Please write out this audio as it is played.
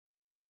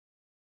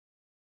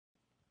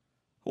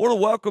I want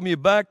to welcome you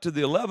back to the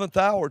 11th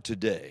hour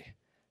today.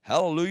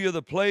 Hallelujah,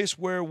 the place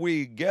where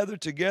we gather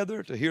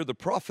together to hear the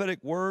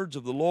prophetic words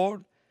of the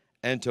Lord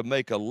and to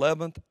make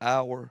 11th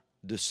hour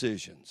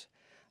decisions.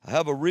 I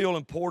have a real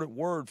important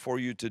word for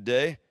you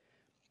today.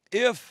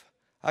 If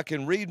I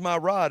can read my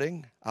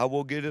writing, I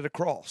will get it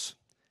across.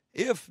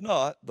 If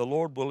not, the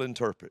Lord will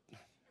interpret.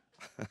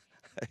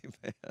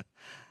 Amen.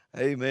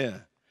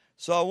 Amen.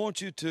 So I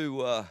want you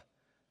to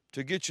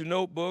get your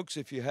notebooks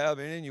if you have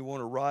any and you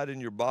want to write in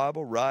your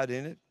Bible, write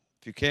in it.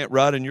 If you can't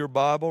write in your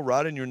Bible,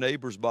 write in your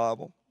neighbor's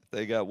Bible if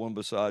they got one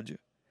beside you.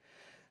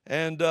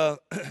 And I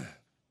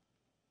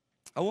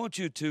want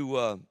you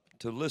to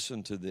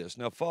listen to this.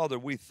 Now, Father,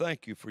 we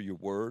thank you for your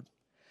word.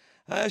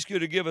 I ask you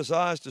to give us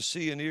eyes to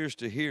see and ears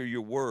to hear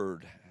your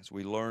word as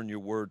we learn your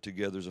word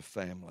together as a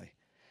family.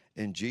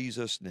 In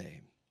Jesus'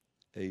 name,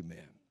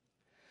 amen.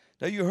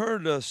 Now, you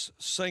heard us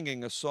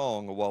singing a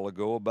song a while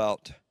ago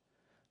about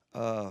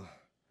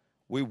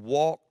we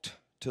walked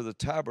to the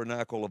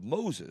tabernacle of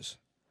Moses,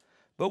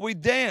 but we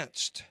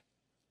danced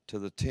to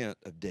the tent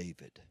of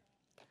David.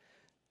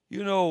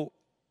 You know,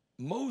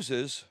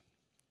 Moses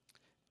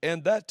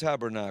and that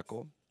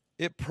tabernacle,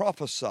 it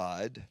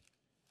prophesied.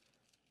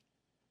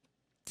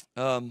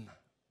 I'm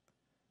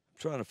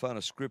trying to find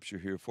a scripture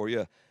here for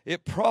you.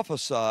 It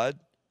prophesied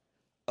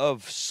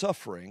of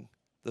suffering,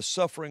 the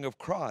suffering of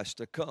Christ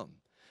to come.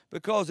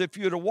 Because if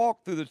you'd have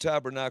walked through the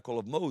tabernacle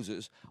of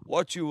Moses,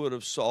 what you would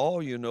have saw,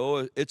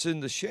 it's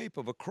in the shape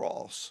of a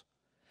cross.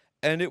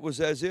 And it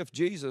was as if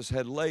Jesus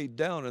had laid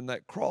down in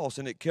that cross,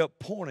 and it kept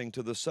pointing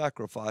to the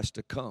sacrifice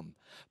to come,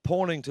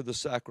 pointing to the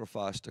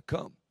sacrifice to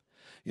come.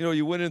 You know,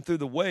 you went in through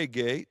the way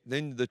gate,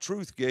 then the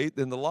truth gate,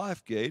 then the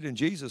life gate, and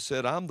Jesus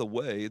said, I'm the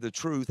way, the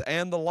truth,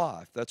 and the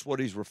life. That's what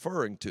he's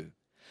referring to.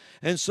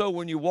 And so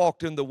when you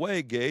walked in the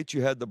way gate,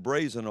 you had the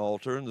brazen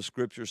altar, and the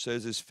scripture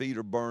says his feet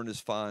are burned as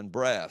fine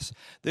brass.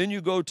 Then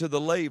you go to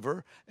the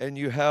laver, and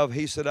you have,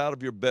 he said, out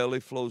of your belly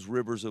flows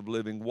rivers of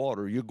living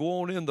water. You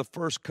go on in the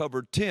first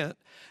covered tent,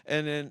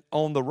 and then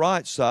on the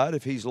right side,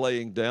 if he's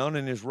laying down,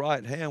 in his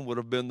right hand would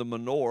have been the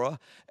menorah,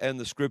 and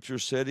the scripture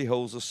said he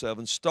holds the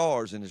 7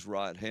 stars in his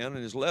right hand,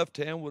 and his left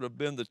hand would have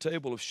been the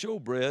table of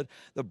showbread,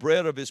 the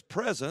bread of his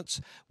presence,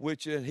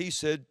 which, and he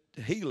said,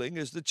 healing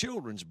is the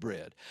children's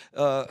bread.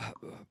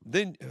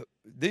 Then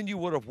you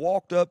would have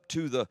walked up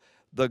to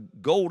the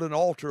golden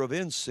altar of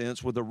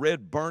incense with the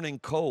red burning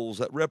coals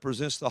that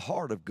represents the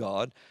heart of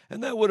God,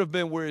 and that would have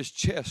been where his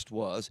chest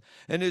was,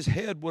 and his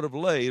head would have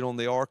laid on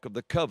the ark of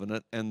the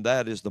covenant, and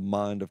that is the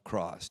mind of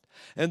Christ.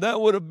 And that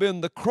would have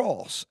been the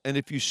cross, and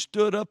if you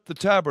stood up the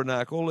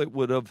tabernacle, it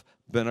would have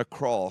been a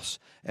cross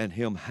and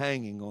him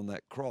hanging on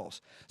that cross.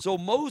 So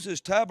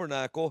Moses'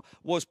 tabernacle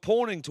was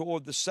pointing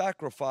toward the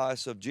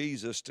sacrifice of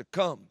Jesus to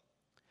come.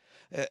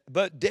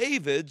 But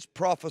David's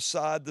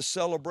prophesied the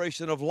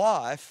celebration of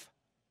life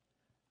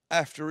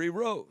after he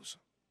rose.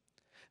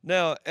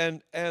 Now,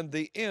 and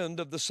the end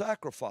of the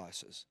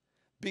sacrifices.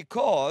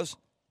 Because,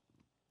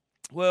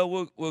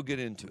 well, we'll get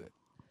into it.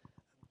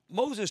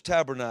 Moses'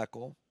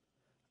 tabernacle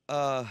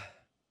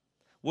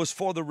was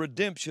for the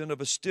redemption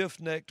of a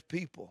stiff-necked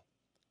people,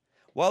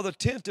 while the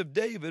tent of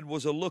David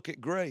was a look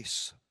at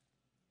grace.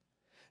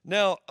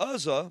 Now,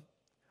 Uzzah,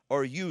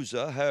 or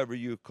Uzzah, however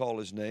you call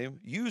his name,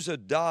 Uzzah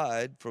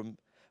died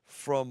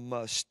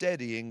from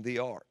steadying the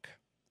ark.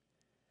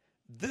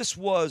 This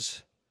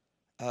was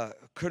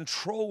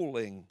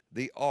controlling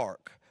the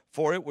ark,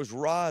 for it was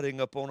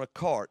riding upon a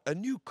cart, a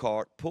new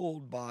cart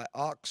pulled by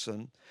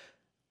oxen.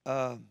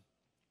 Now,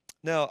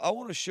 I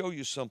want to show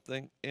you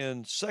something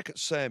in 2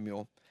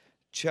 Samuel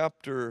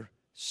chapter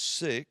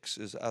 6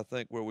 is, I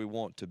think, where we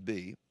want to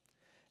be.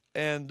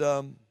 And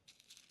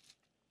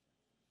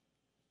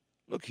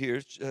look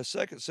here, 2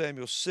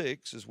 Samuel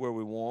 6 is where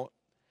we want.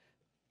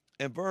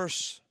 And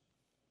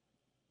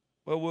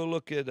we'll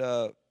look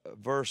at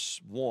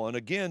verse 1.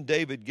 Again,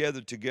 David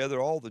gathered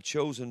together all the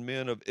chosen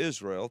men of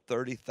Israel,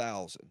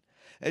 30,000.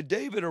 And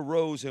David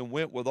arose and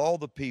went with all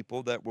the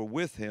people that were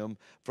with him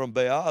from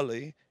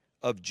Baali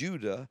of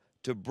Judah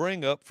to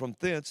bring up from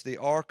thence the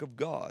ark of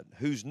God,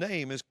 whose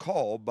name is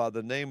called by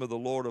the name of the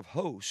Lord of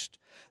hosts,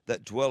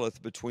 that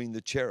dwelleth between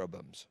the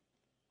cherubims.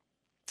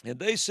 And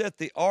they set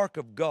the ark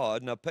of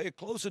God, now pay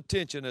close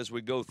attention as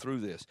we go through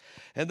this.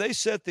 And they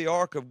set the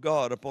ark of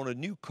God upon a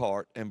new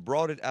cart and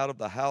brought it out of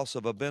the house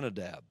of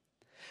Abinadab,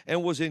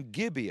 and was in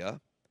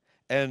Gibeah,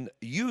 and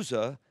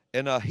Uzzah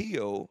and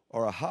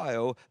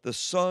Ahio, the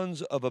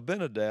sons of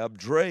Abinadab,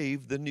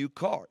 drave the new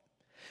cart.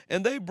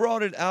 And they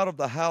brought it out of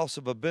the house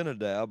of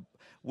Abinadab,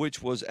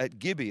 which was at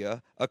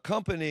Gibeah,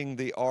 accompanying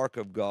the ark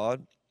of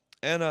God,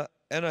 and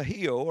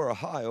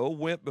Ahio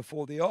went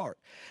before the ark.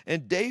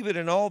 And David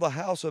and all the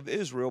house of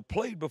Israel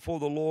played before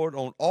the Lord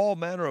on all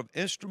manner of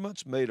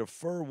instruments made of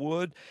fir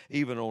wood,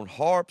 even on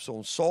harps,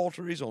 on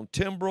psalteries, on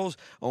timbrels,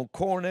 on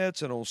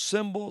cornets, and on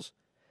cymbals.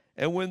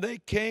 And when they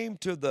came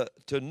to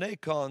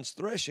Nachon's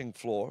threshing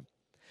floor,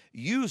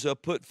 Uzzah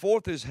put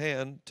forth his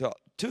hand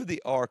to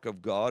the ark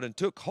of God and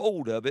took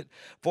hold of it,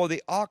 for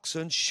the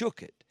oxen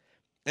shook it.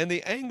 And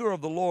the anger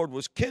of the Lord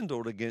was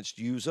kindled against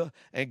Uzzah,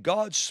 and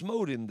God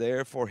smote him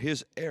there for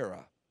his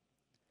error.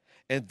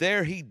 And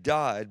there he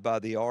died by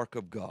the ark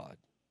of God.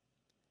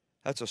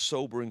 That's a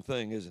sobering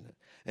thing, isn't it?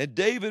 And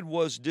David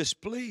was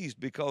displeased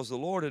because the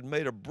Lord had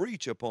made a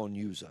breach upon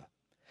Uzzah.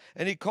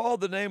 And he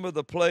called the name of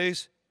the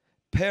place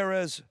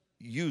Perez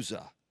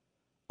Uzzah,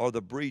 or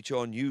the breach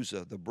on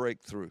Uzzah, the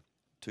breakthrough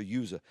to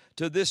Uzzah,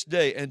 to this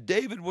day. And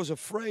David was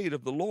afraid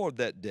of the Lord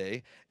that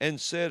day,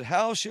 and said,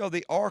 how shall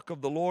the ark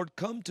of the Lord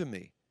come to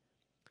me?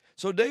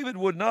 So David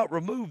would not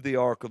remove the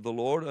ark of the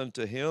Lord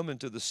unto him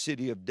into the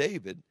city of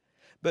David,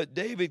 but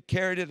David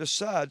carried it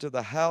aside to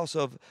the house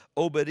of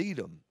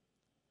Obed-Edom,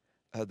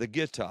 the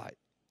Gittite.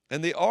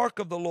 And the ark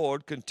of the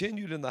Lord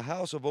continued in the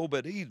house of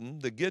Obed-Edom,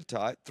 the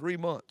Gittite, 3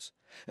 months.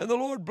 And the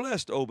Lord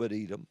blessed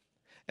Obed-Edom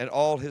and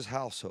all his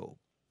household.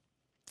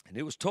 And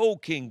it was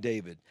told King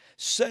David,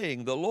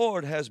 saying, the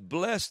Lord has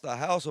blessed the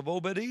house of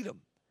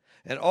Obed-Edom,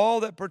 and all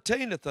that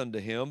pertaineth unto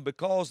him,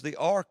 because the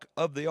ark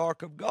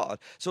of God.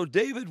 So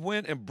David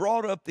went and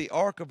brought up the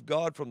ark of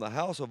God from the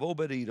house of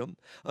Obed-Edom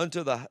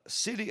unto the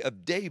city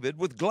of David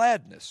with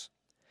gladness.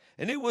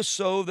 And it was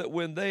so that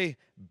when they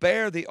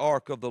bare the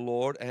ark of the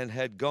Lord and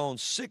had gone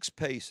 6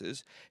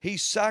 paces, he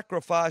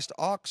sacrificed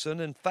oxen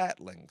and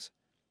fatlings.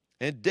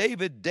 And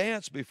David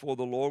danced before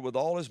the Lord with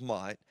all his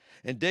might,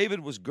 and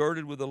David was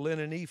girded with a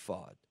linen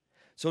ephod.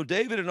 So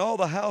David and all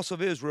the house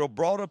of Israel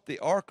brought up the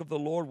ark of the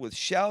Lord with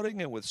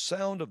shouting and with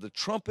sound of the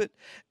trumpet.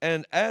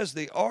 And as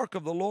the ark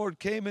of the Lord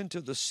came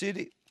into the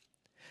city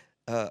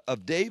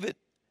of David,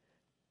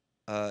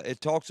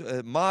 it talks.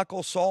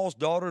 Michal, Saul's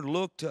daughter,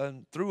 looked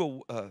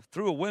through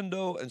a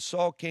window and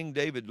saw King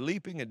David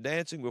leaping and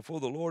dancing before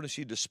the Lord, and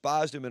she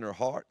despised him in her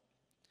heart.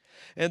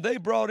 And they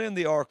brought in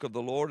the ark of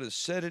the Lord and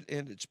set it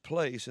in its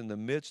place in the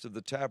midst of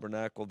the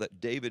tabernacle that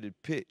David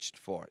had pitched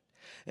for it.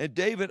 And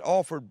David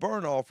offered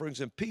burnt offerings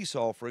and peace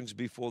offerings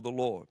before the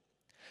Lord.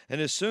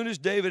 And as soon as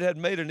David had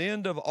made an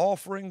end of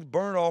offering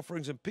burnt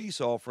offerings and peace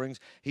offerings,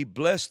 he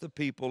blessed the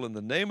people in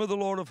the name of the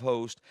Lord of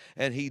hosts.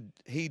 And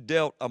he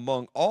dealt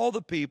among all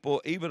the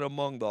people, even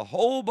among the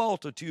whole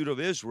multitude of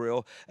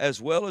Israel,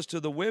 as well as to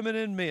the women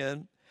and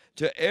men,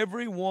 to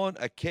every one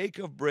a cake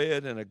of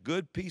bread and a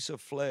good piece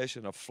of flesh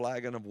and a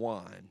flagon of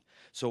wine.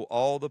 So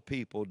all the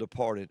people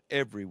departed,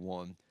 every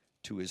one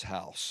to his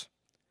house.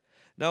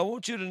 Now I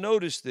want you to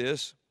notice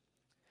this.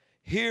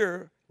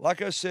 Here,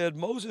 like I said,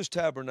 Moses'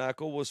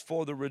 tabernacle was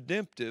for the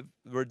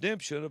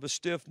redemption of a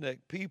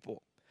stiff-necked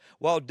people,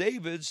 while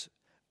David's,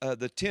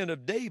 the tent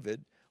of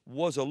David,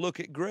 was a look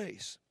at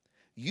grace.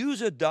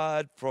 Uzzah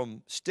died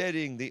from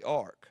steadying the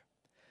ark.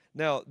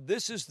 Now,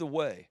 this is the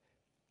way.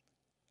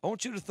 I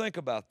want you to think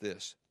about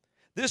this.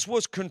 This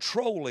was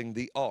controlling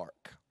the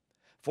ark,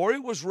 for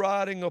it was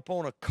riding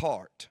upon a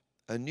cart,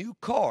 a new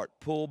cart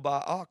pulled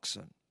by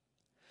oxen.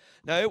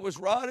 Now, it was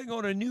riding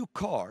on a new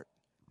cart,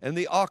 and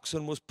the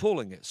oxen was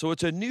pulling it. So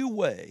it's a new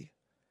way,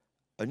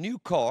 a new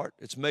cart.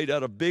 It's made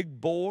out of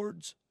big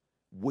boards,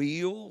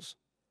 wheels,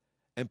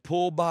 and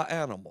pulled by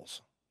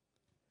animals.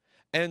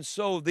 And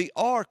so the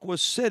ark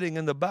was sitting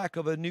in the back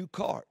of a new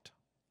cart.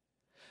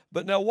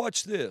 But now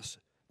watch this.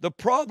 The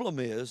problem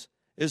is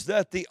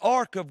that the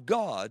ark of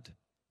God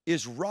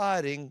is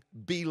riding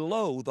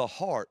below the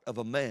heart of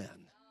a man.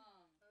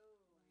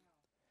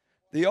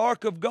 The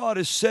ark of God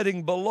is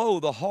sitting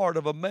below the heart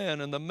of a man,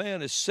 and the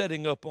man is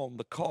sitting up on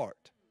the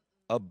cart.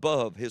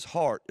 Above, his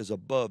heart is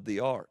above the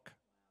ark.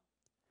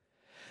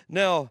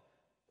 Now,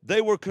 they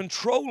were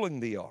controlling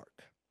the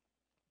ark.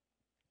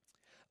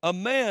 A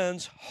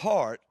man's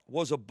heart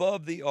was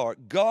above the ark.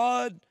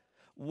 God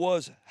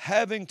was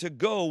having to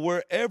go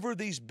wherever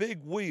these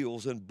big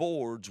wheels and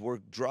boards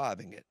were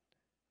driving it.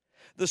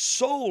 The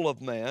soul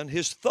of man,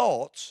 his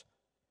thoughts,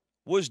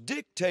 was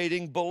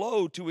dictating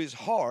below to his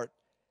heart,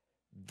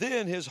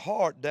 then his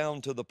heart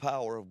down to the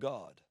power of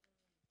God.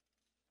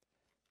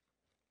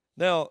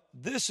 Now,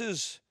 this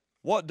is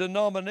what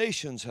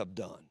denominations have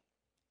done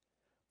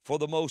for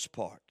the most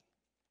part.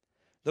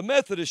 The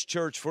Methodist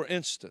Church, for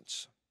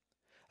instance,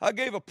 I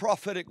gave a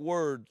prophetic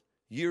word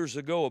years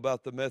ago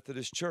about the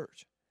Methodist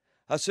Church.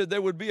 I said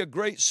there would be a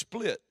great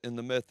split in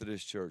the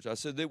Methodist Church. I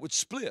said it would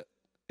split.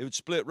 It would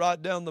split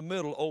right down the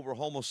middle over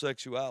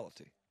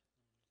homosexuality.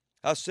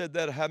 I said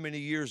that how many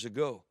years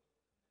ago?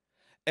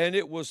 And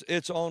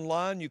it's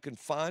online. You can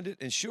find it.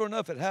 And sure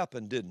enough, it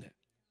happened, didn't it?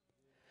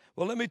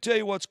 Well, let me tell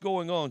you what's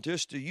going on,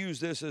 just to use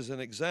this as an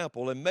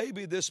example. And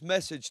maybe this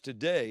message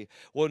today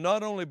will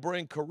not only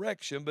bring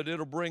correction, but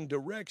it'll bring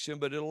direction,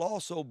 but it'll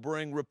also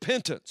bring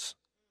repentance.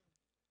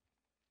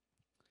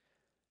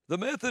 The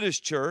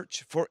Methodist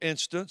Church, for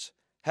instance,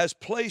 has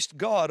placed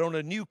God on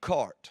a new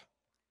cart,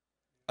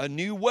 a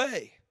new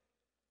way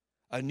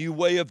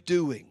of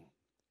doing.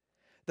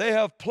 They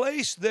have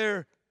placed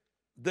their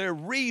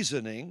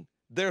reasoning,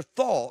 their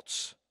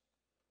thoughts,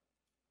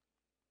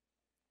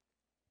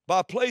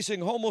 by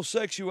placing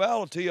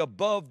homosexuality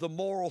above the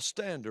moral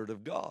standard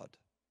of God.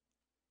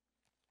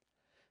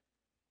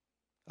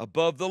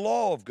 above the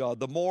law of God,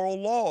 the moral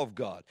law of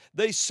God.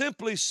 They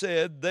simply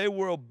said there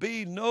will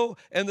be no,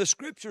 and the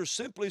scripture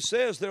simply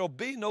says there will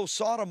be no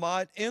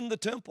sodomite in the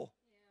temple.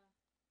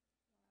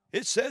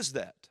 It says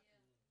that.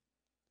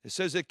 It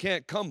says it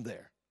can't come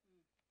there.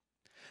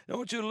 Now I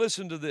want you to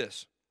listen to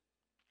this.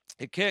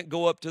 It can't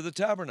go up to the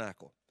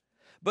tabernacle.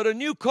 But a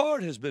new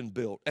court has been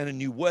built and a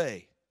new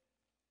way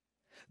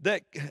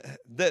that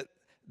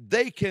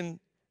they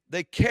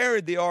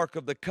carried the Ark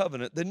of the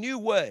Covenant. The new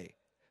way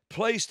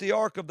placed the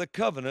Ark of the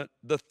Covenant,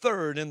 the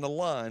third in the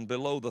line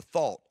below the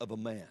thought of a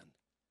man.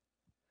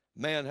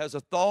 Man has a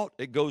thought,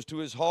 it goes to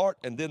his heart,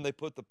 and then they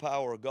put the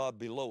power of God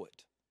below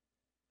it.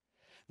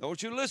 Now I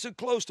want you to listen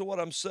close to what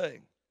I'm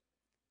saying.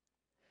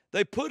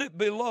 They put it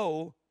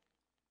below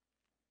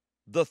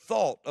the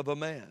thought of a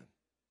man.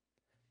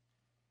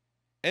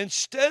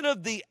 Instead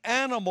of the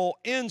animal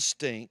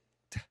instinct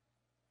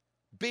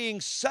being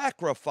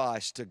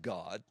sacrificed to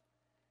God,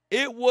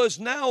 it was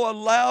now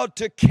allowed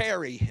to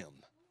carry him.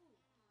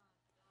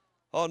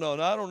 Oh, no,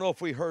 I don't know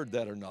if we heard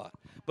that or not.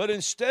 But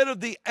instead of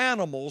the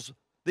animals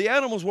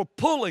were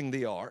pulling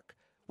the ark,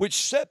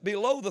 which sat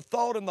below the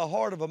thought and the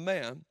heart of a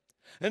man.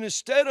 And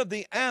instead of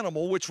the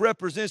animal, which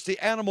represents the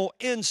animal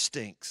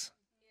instincts,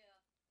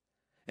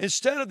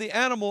 instead of the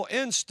animal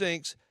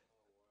instincts,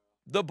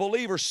 the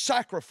believer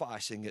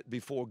sacrificing it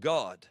before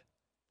God,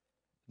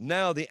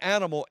 now the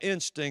animal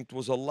instinct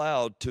was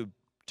allowed to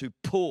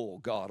pull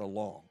God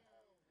along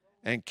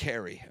and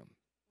carry him.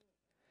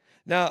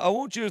 Now, I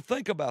want you to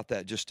think about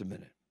that just a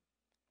minute.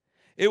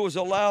 It was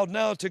allowed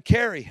now to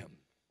carry him.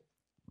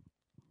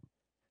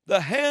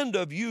 The hand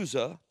of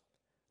Uzzah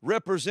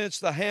represents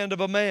the hand of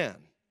a man.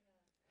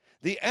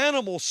 The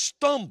animal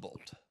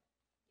stumbled,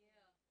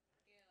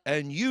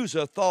 and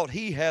Uzzah thought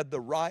he had the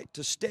right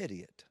to steady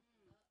it.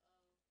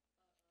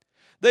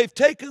 They've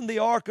taken the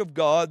ark of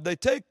God, they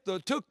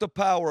took the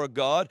power of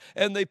God,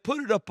 and they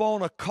put it up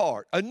on a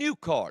cart, a new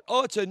cart.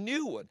 Oh, it's a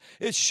new one.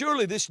 It's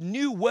surely this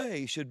new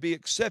way should be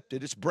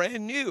accepted. It's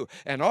brand new.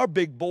 And our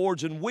big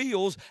boards and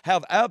wheels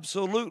have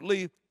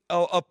absolutely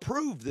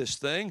approved this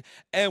thing,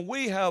 and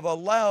we have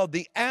allowed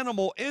the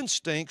animal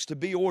instincts to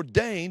be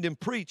ordained and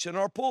preached in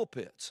our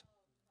pulpits.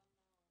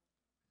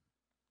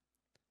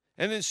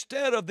 And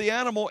instead of the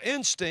animal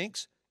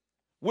instincts,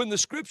 when the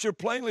scripture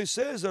plainly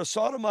says that a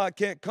sodomite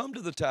can't come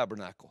to the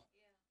tabernacle,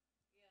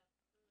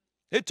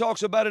 it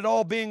talks about it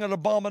all being an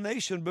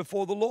abomination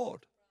before the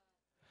Lord.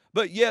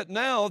 But yet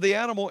now the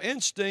animal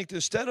instinct,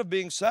 instead of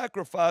being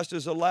sacrificed,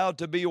 is allowed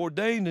to be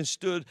ordained and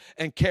stood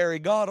and carry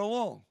God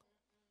along.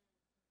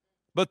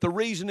 But the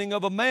reasoning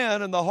of a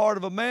man and the heart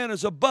of a man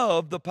is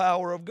above the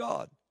power of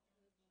God.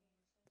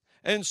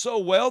 And so,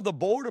 well, the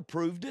board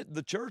approved it,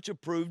 the church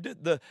approved it,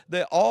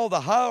 all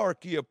the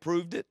hierarchy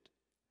approved it.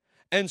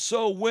 And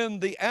so when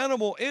the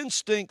animal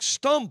instinct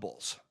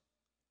stumbles,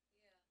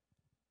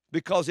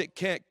 because it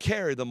can't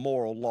carry the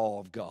moral law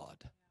of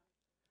God,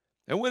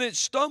 and when it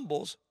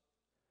stumbles,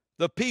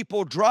 the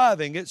people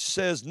driving it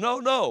says,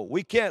 no,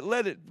 we can't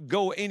let it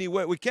go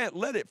anywhere. We can't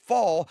let it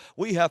fall.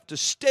 We have to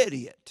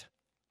steady it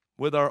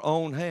with our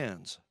own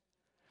hands.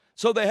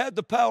 So they had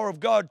the power of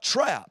God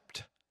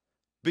trapped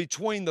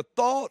between the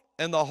thought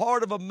and the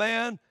heart of a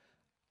man,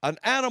 an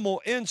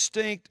animal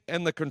instinct,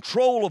 and the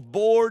control of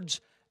boards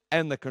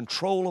and the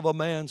control of a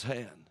man's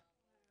hand.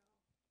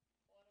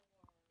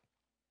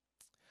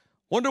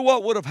 Wonder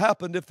what would have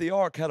happened if the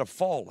ark had have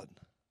fallen,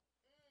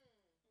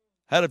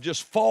 had have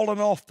just fallen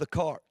off the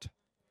cart.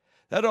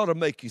 That ought to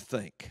make you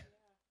think.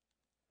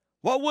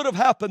 What would have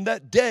happened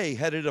that day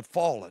had it have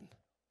fallen?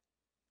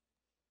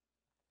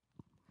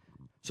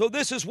 So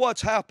this is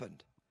what's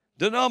happened.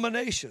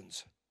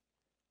 Denominations.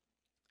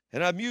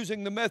 And I'm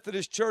using the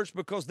Methodist Church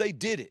because they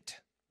did it.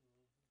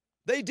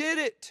 They did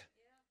it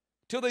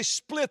till they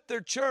split their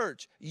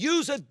church.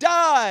 Uzzah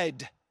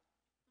died.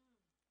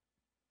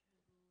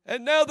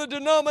 And now the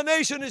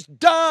denomination is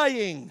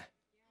dying.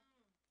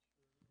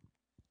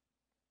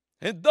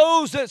 And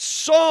those that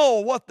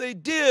saw what they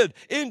did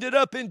ended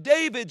up in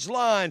David's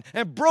line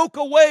and broke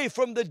away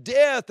from the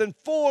death and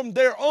formed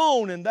their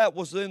own. And that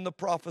was in the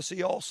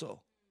prophecy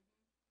also.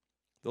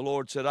 The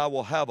Lord said, I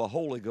will have a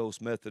Holy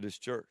Ghost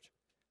Methodist church.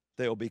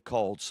 They'll be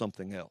called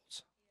something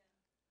else.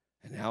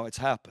 And now it's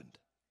happened.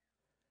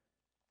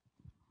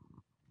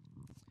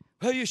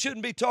 Well, you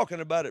shouldn't be talking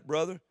about it,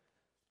 brother.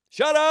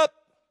 Shut up.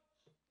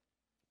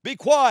 Be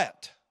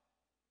quiet.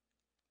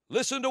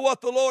 Listen to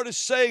what the Lord is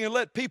saying and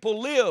let people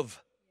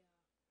live.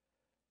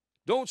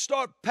 Don't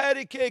start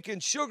patty cake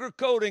and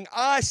sugarcoating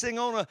icing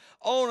on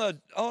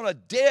a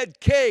dead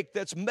cake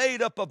that's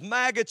made up of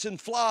maggots and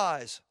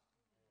flies.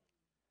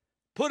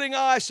 Putting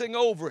icing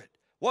over it.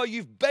 Well,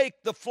 you've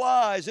baked the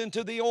flies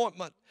into the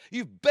ointment.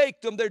 You've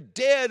baked them. They're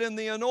dead in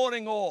the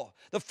anointing oil.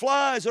 The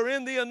flies are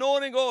in the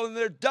anointing oil and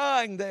they're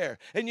dying there.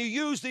 And you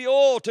use the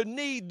oil to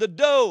knead the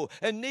dough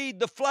and knead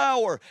the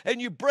flour.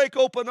 And you break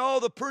open all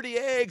the pretty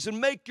eggs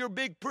and make your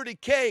big pretty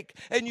cake.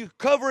 And you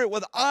cover it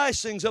with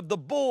icings of the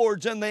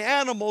boards and the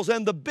animals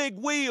and the big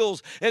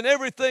wheels and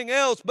everything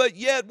else. But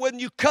yet when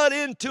you cut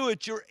into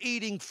it, you're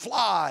eating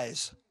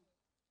flies.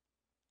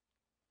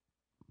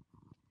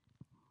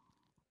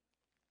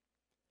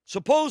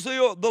 Suppose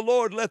the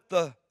Lord let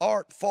the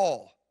ark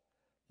fall.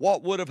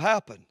 What would have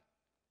happened?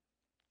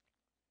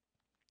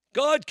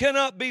 God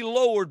cannot be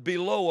lowered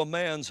below a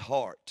man's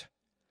heart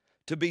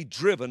to be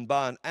driven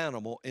by an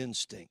animal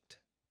instinct.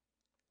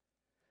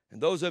 And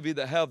those of you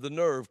that have the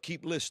nerve,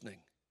 keep listening.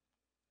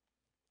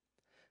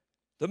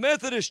 The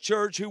Methodist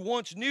Church, who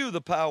once knew the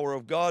power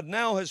of God,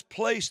 now has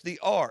placed the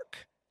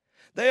ark.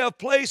 They have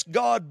placed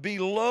God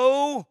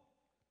below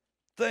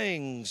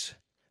things,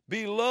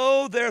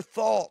 below their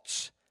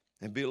thoughts,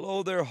 and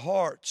below their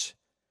hearts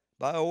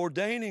by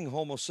ordaining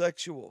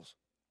homosexuals.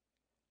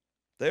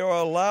 They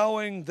are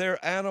allowing their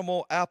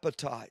animal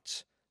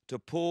appetites to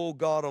pull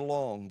God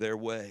along their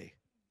way.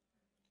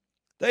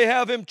 They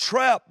have him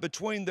trapped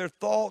between their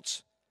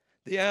thoughts,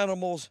 the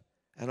animals,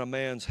 and a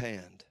man's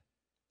hand,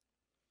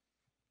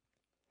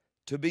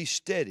 to be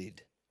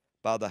steadied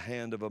by the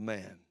hand of a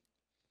man.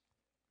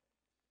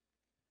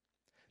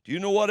 Do you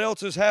know what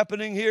else is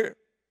happening here?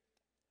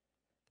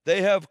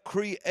 They have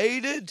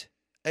created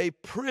a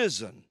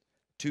prison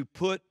to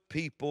put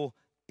people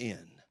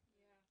in.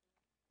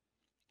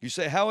 You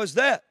say, how is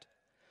that?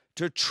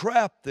 To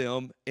trap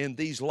them in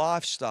these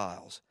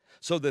lifestyles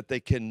so that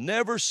they can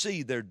never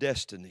see their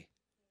destiny.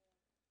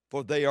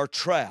 For they are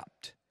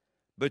trapped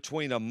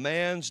between a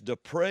man's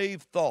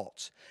depraved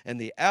thoughts and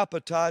the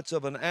appetites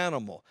of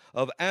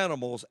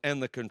animals,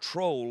 and the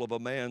control of a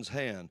man's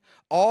hand,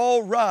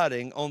 all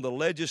riding on the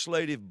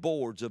legislative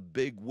boards of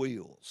big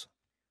wheels.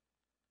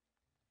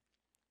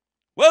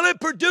 Well,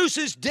 it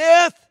produces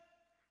death.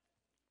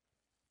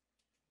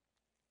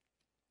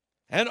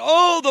 And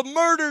all the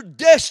murdered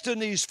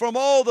destinies from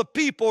all the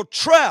people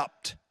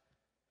trapped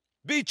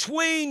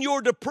between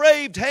your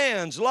depraved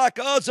hands like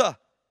Uzzah.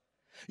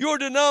 Your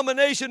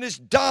denomination is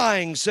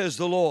dying, says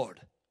the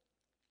Lord.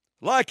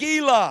 Like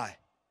Eli,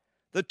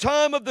 the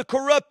time of the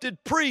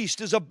corrupted priest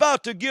is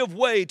about to give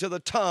way to the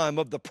time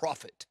of the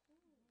prophet.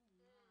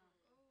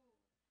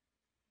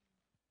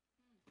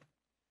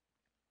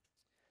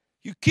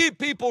 You keep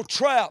people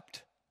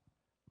trapped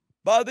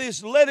by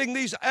this, letting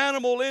these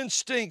animal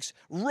instincts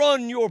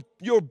run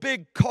your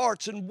big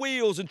carts and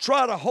wheels and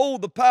try to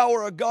hold the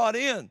power of God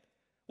in.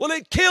 Well,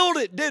 it killed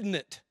it, didn't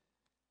it?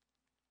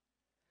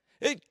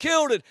 It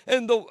killed it.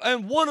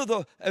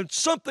 And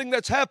something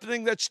that's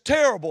happening that's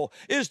terrible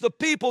is the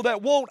people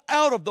that want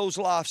out of those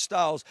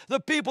lifestyles, the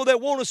people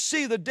that want to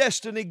see the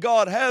destiny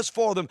God has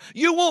for them.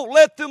 You won't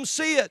let them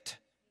see it.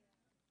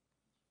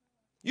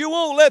 You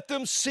won't let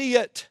them see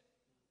it.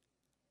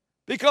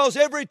 Because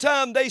every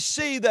time they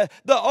see the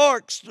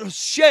ark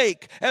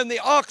shake and the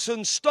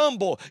oxen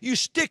stumble, you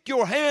stick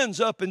your hands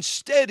up and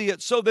steady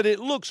it so that it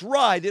looks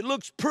right, it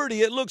looks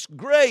pretty, it looks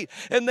great.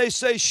 And they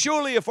say,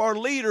 surely if our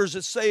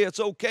leaders say it's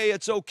okay,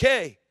 it's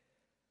okay.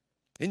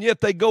 And yet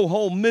they go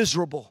home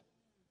miserable.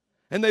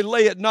 And they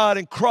lay at night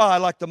and cry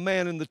like the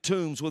man in the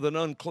tombs with an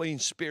unclean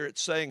spirit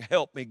saying,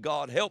 help me,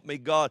 God, help me,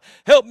 God,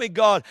 help me,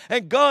 God.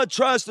 And God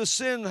tries to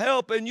send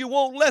help and you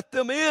won't let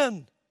them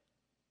in.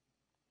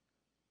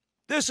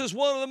 This is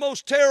one of the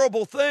most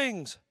terrible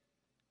things,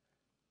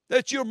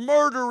 that you're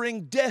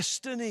murdering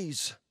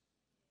destinies.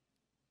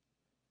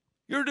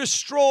 You're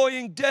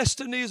destroying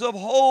destinies of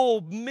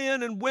whole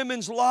men and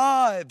women's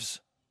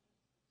lives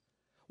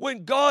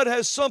when God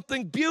has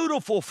something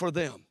beautiful for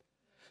them,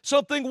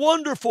 something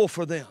wonderful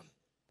for them.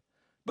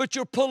 But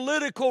your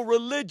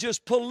religious,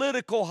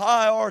 political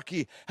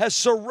hierarchy has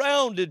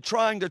surrounded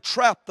trying to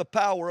trap the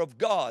power of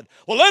God.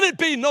 Well, let it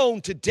be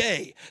known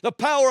today, the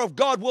power of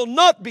God will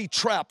not be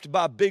trapped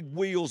by big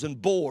wheels and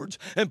boards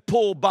and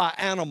pulled by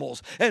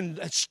animals and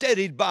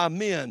steadied by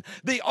men.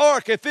 The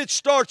ark, if it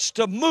starts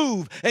to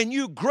move and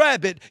you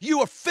grab it, you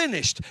are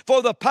finished.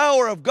 For the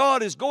power of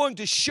God is going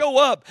to show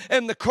up,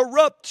 and the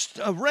corrupt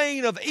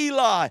reign of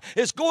Eli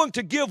is going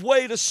to give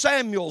way to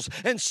Samuel's,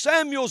 and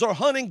Samuel's are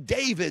hunting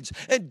David's,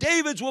 and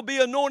David's will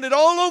be anointed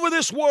all over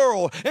this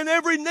world, in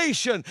every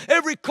nation,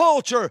 every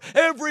culture,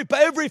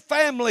 every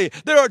family.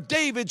 There are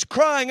Davids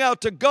crying out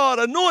to God,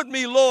 anoint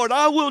me, Lord,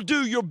 I will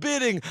do your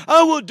bidding,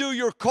 I will do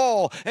your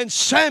call. And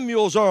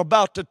Samuels are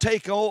about to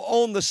take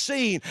on the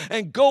scene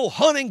and go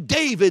hunting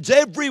Davids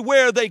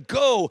everywhere they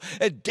go.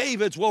 And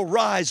Davids will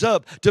rise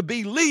up to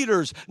be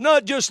leaders,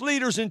 not just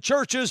leaders in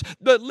churches,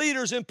 but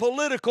leaders in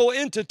political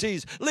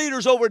entities,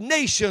 leaders over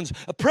nations,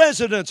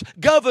 presidents,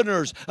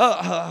 governors,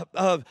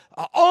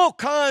 all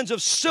kinds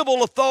of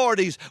civil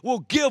authorities will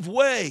give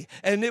way,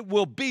 and it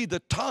will be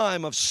the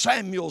time of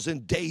Samuel's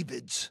and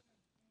David's.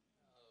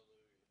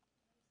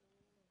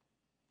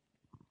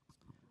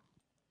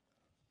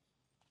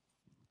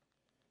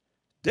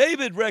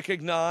 David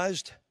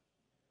recognized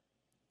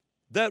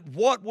that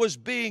what was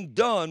being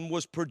done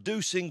was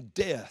producing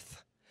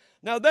death.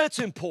 Now that's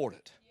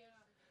important.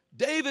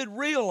 David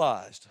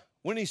realized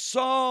when he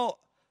saw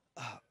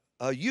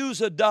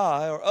Uzzah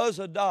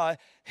die,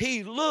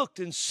 he looked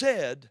and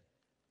said,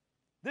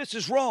 this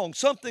is wrong.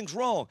 Something's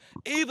wrong.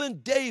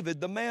 Even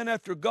David, the man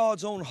after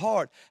God's own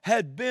heart,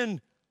 had been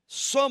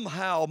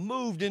somehow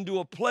moved into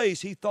a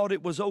place he thought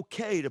it was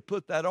okay to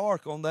put that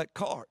ark on that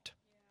cart.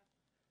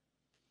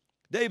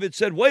 David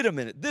said, wait a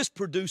minute, this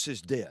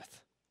produces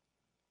death.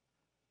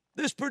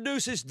 This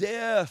produces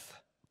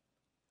death.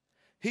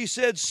 He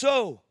said,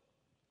 so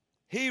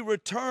he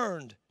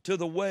returned to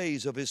the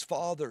ways of his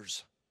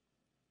fathers.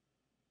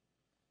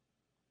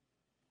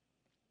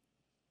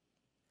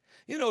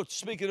 You know,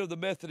 speaking of the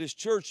Methodist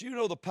Church, you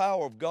know the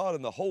power of God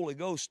and the Holy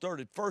Ghost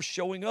started first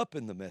showing up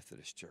in the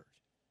Methodist Church.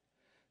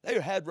 They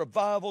had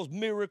revivals,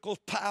 miracles,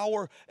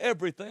 power,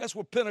 everything. That's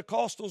where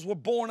Pentecostals were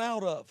born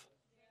out of.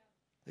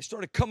 They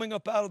started coming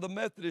up out of the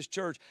Methodist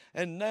Church,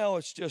 and now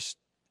it's just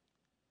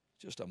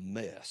a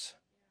mess.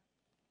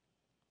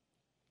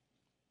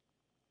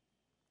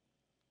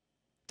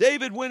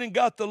 David went and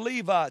got the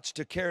Levites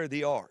to carry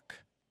the ark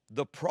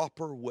the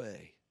proper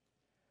way,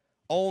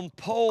 on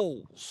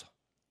poles.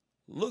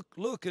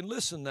 Look and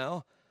listen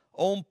now.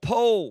 On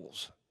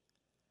poles.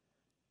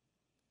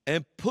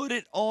 And put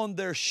it on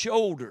their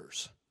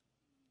shoulders,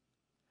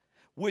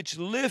 which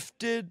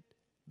lifted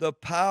the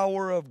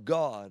power of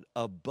God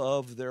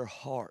above their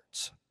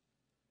hearts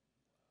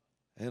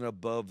and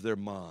above their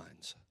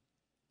minds,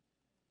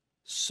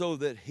 so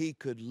that he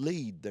could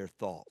lead their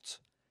thoughts,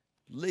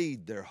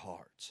 lead their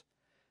hearts,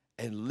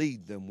 and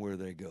lead them where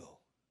they go.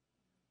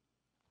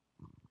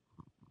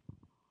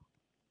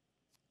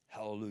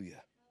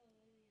 Hallelujah.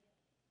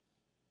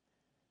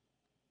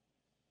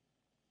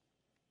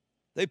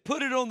 They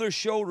put it on their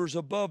shoulders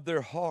above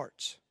their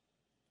hearts,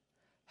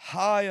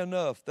 high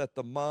enough that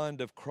the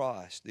mind of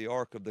Christ, the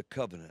Ark of the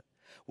Covenant,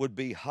 would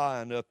be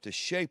high enough to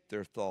shape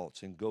their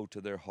thoughts and go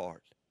to their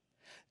heart.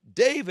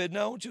 David,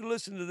 now I want you to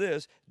listen to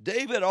this.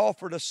 David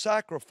offered a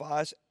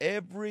sacrifice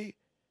every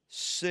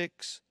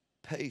 6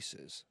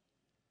 paces.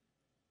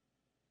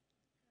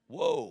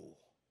 Whoa.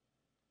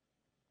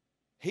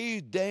 He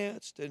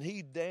danced and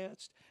he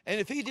danced. And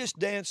if he just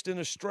danced in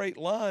a straight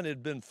line,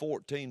 it'd been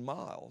 14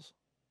 miles.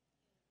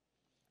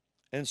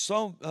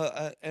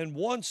 And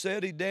one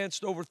said he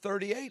danced over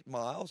 38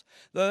 miles.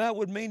 Now that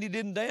would mean he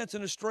didn't dance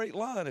in a straight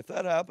line. If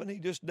that happened, he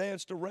just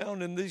danced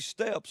around in these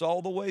steps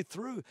all the way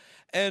through.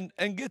 And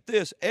get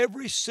this,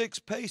 every 6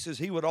 paces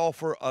he would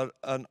offer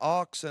an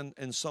ox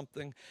and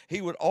something. He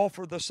would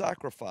offer the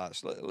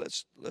sacrifice.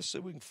 Let's see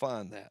if we can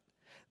find that.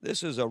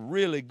 This is a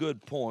really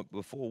good point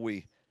before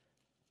we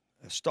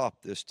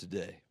stop this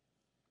today,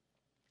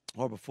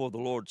 or before the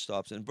Lord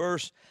stops. In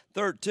verse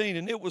 13,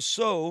 and it was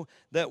so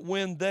that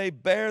when they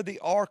that bear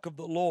the ark of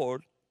the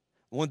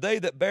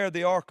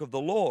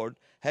Lord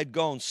had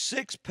gone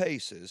 6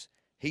 paces,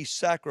 he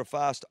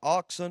sacrificed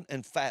oxen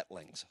and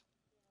fatlings.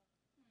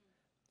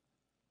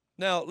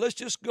 Now, let's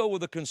just go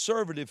with a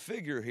conservative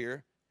figure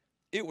here.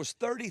 It was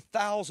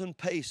 30,000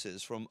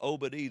 paces from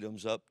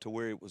Obed-Edom's up to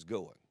where it was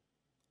going,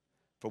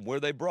 from where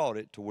they brought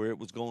it to where it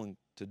was going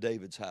to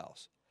David's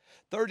house.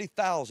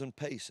 30,000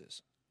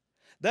 paces.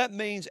 That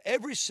means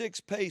every 6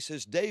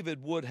 paces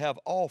David would have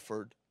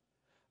offered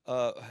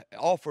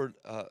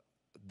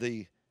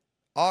the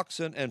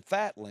oxen and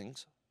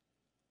fatlings.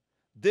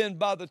 Then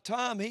by the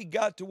time he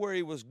got to where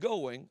he was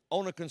going,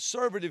 on a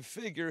conservative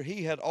figure,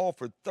 he had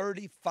offered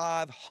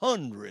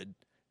 3,500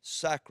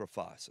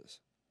 sacrifices.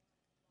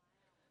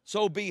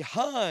 So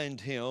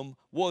behind him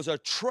was a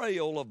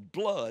trail of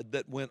blood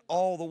that went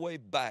all the way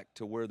back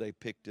to where they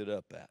picked it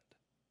up at.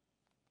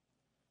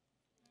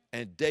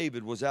 And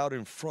David was out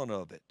in front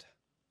of it.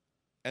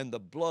 And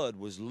the blood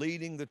was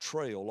leading the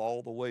trail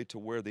all the way to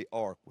where the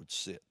ark would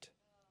sit.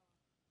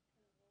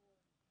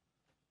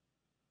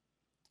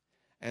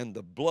 And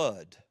the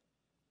blood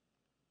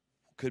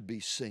could be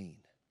seen.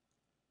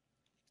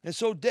 And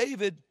so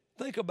David,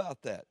 think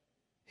about that.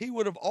 He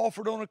would have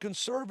offered on a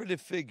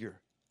conservative figure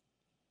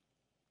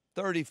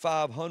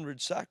 3,500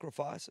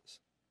 sacrifices.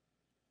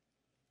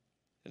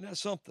 Isn't that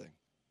something?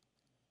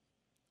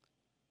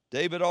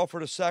 David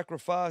offered a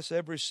sacrifice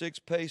every 6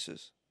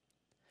 paces,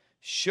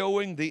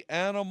 showing the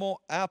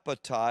animal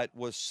appetite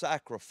was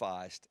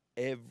sacrificed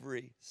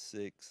every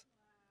 6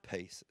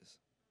 paces.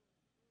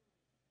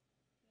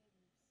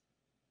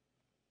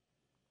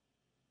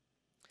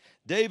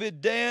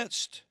 David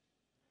danced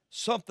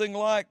something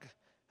like,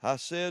 I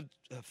said,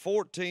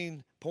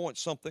 14 point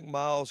something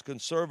miles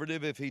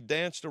conservative. If he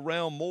danced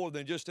around more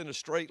than just in a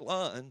straight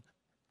line,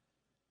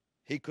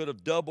 he could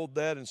have doubled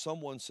that, and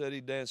someone said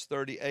he danced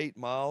 38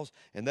 miles,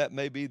 and that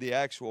may be the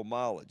actual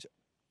mileage.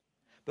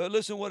 But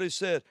listen what he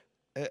said.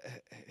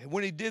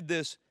 When he did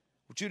this,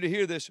 I want you to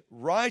hear this,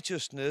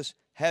 righteousness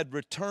had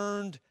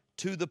returned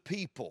to the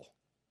people.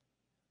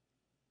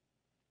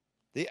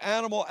 The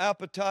animal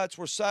appetites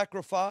were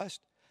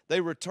sacrificed. They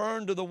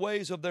returned to the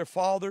ways of their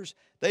fathers.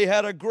 They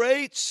had a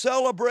great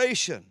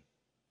celebration.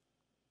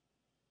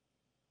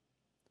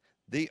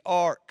 The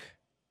ark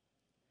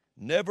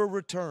never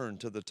returned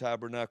to the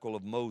tabernacle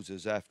of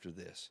Moses after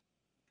this,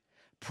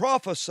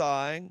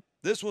 prophesying,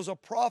 this was a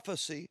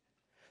prophecy,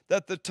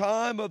 that the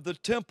time of the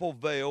temple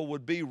veil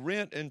would be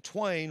rent in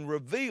twain,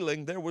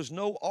 revealing there was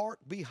no ark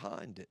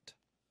behind it.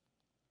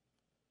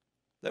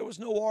 There was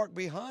no ark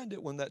behind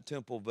it when that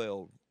temple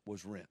veil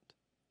was rent.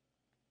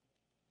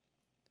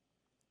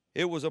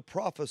 It was a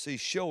prophecy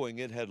showing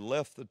it had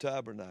left the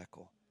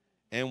tabernacle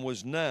and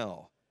was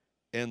now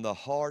in the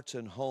hearts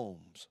and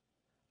homes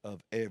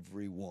of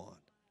everyone.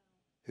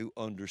 who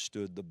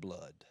understood the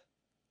blood.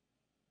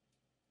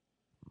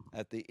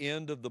 At the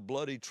end of the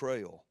bloody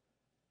trail,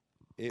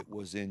 it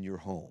was in your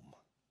home.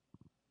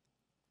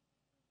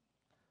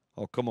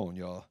 Oh, come on,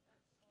 y'all.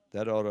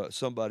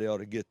 Somebody ought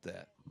to get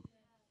that.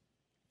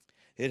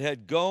 It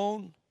had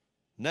gone,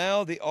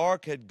 now the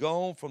ark had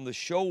gone from the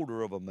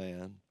shoulder of a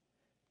man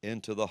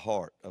into the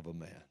heart of a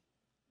man.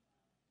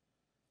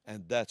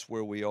 And that's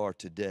where we are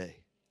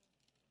today.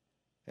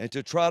 And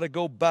to try to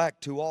go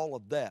back to all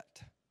of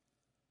that,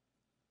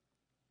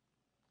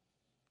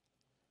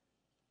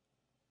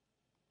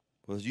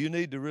 well, you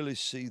need to really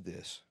see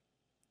this.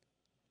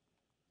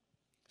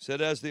 It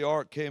said, as the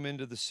ark came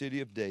into the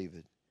city of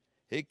David,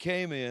 it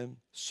came in,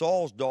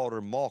 Saul's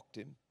daughter mocked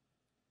him.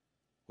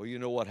 Well, you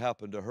know what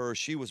happened to her?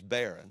 She was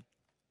barren.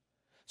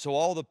 So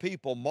all the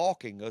people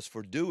mocking us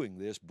for doing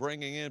this,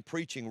 bringing in,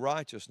 preaching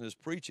righteousness,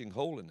 preaching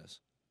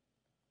holiness,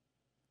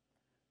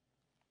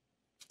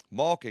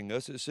 mocking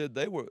us, it said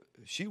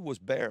she was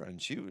barren.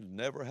 She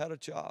never had a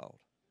child.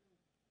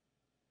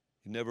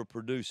 He never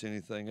produced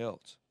anything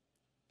else.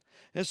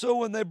 And so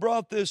when they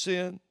brought this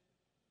in,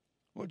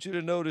 I want you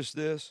to notice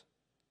this.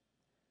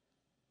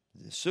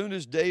 As soon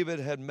as David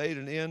had made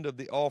an end of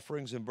the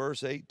offerings in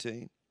verse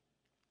 18,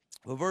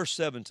 well, verse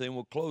 17,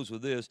 we'll close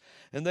with this.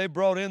 And they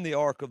brought in the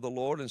ark of the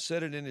Lord and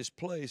set it in his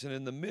place and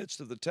in the midst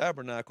of the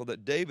tabernacle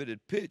that David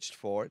had pitched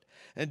for it.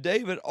 And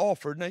David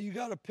offered. Now you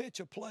got to pitch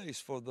a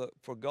place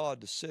for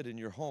God to sit in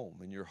your home,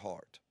 in your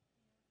heart.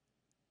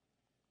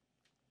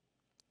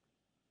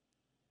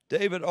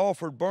 David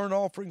offered burnt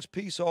offerings,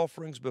 peace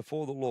offerings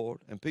before the Lord,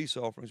 and peace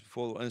offerings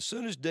before the Lord. And as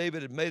soon as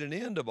David had made an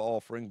end of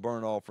offering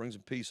burnt offerings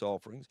and peace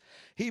offerings,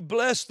 he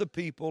blessed the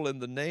people in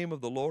the name of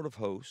the Lord of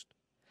hosts.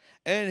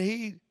 And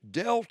he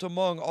dealt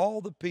among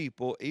all the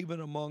people, even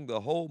among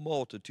the whole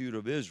multitude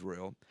of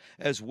Israel,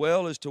 as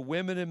well as to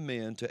women and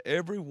men, to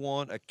every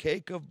one a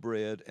cake of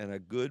bread and a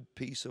good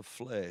piece of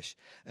flesh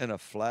and a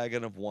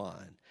flagon of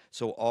wine.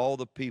 So all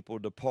the people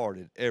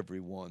departed, every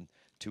one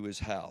to his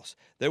house.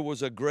 There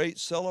was a great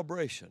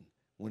celebration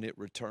when it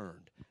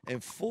returned,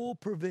 and full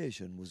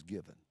provision was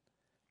given.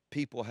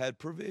 People had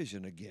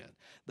provision again.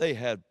 They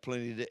had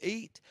plenty to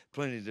eat,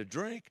 plenty to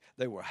drink.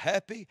 They were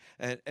happy,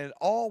 and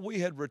all they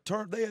had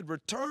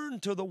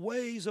returned to the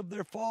ways of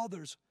their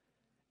fathers.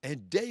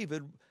 And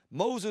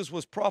Moses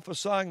was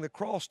prophesying the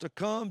cross to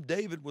come.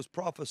 David was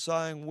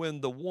prophesying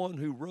when the one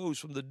who rose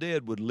from the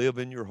dead would live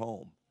in your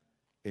home,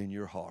 in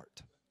your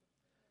heart.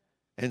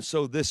 And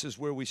so this is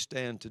where we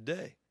stand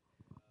today.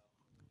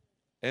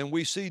 And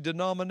we see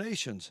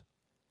denominations,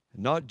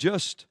 not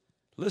just,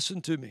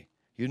 listen to me,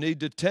 you need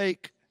to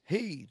take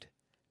heed.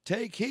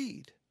 Take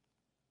heed.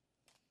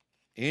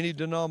 Any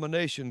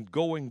denomination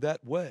going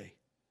that way,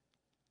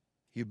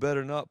 you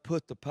better not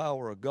put the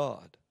power of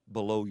God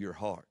below your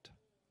heart.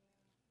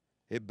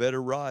 It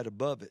better ride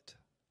above it.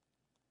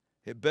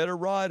 It better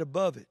ride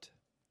above it,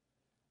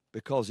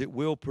 because it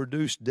will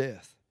produce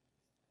death.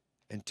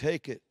 And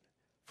take it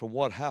from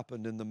what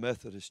happened in the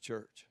Methodist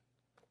Church.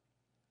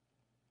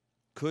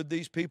 Could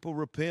these people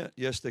repent?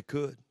 Yes, they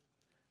could.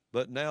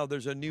 But now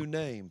there's a new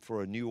name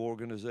for a new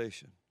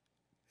organization.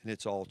 And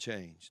it's all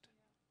changed.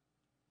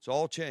 It's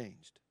all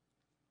changed.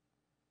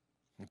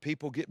 And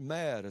people get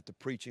mad at the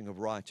preaching of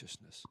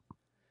righteousness.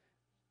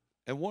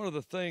 And one of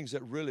the things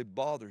that really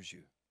bothers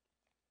you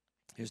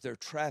is they're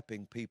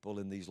trapping people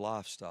in these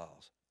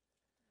lifestyles,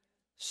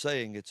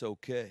 saying it's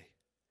okay.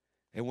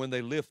 And when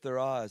they lift their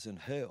eyes in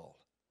hell,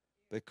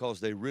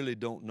 because they really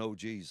don't know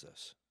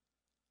Jesus.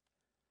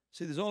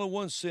 See, there's only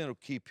one sin that will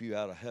keep you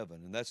out of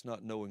heaven, and that's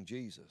not knowing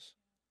Jesus.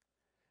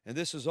 And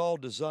this is all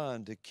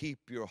designed to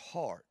keep your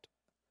heart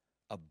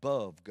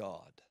above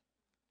God,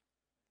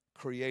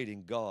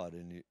 creating God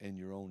in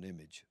your own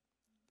image.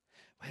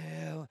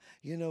 Well,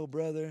 you know,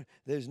 brother,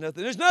 there's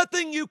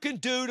nothing you can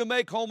do to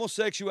make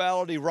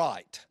homosexuality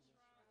right.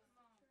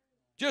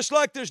 Just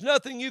like there's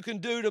nothing you can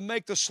do to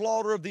make the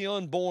slaughter of the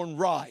unborn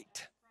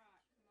right.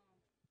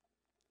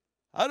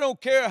 I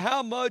don't care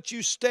how much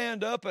you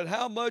stand up and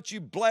how much you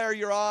blare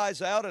your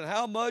eyes out and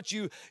how much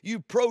you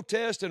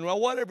protest and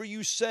whatever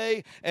you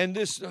say, and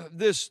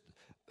this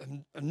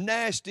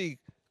nasty,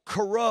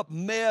 corrupt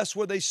mess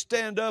where they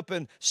stand up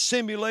and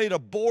simulate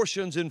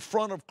abortions in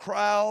front of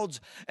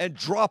crowds and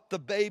drop the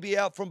baby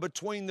out from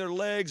between their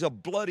legs, a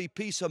bloody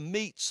piece of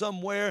meat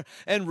somewhere,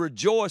 and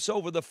rejoice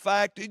over the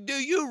fact. Do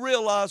you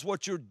realize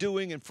what you're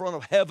doing in front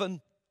of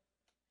heaven?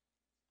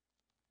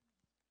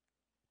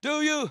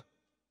 Do you?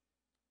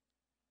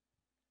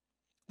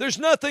 There's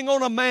nothing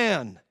on a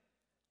man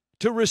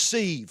to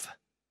receive.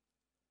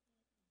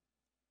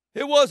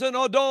 It wasn't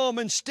Adam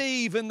and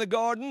Steve in the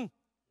garden.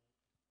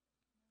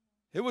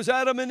 It was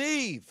Adam and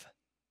Eve.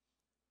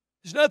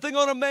 There's nothing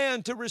on a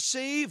man to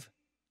receive.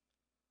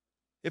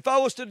 If I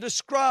was to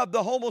describe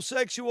the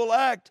homosexual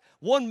act,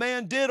 one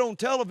man did on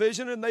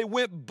television and they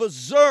went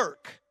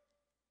berserk.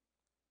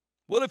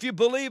 Well, if you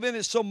believe in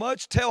it so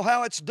much, tell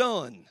how it's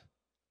done.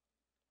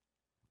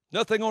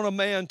 Nothing on a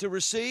man to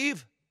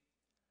receive.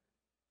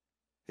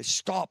 It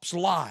stops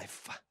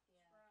life.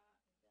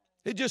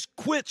 It just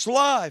quits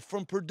life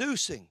from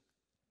producing.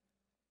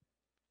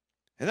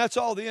 And that's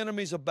all the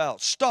enemy's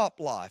about. Stop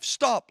life.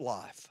 Stop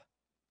life.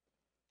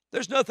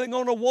 There's nothing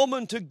on a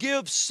woman to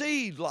give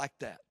seed like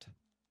that.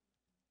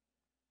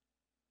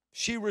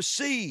 She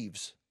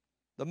receives.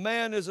 The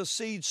man is a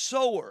seed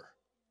sower.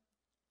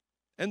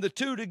 And the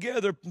two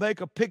together make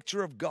a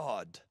picture of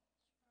God.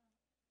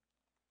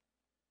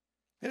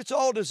 And it's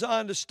all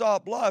designed to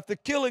stop life. The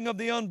killing of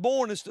the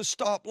unborn is to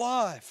stop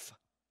life.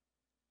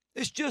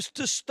 It's just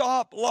to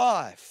stop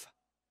life.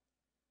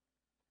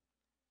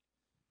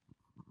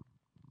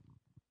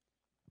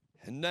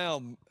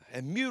 And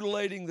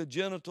mutilating the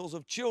genitals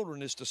of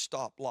children is to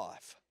stop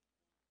life.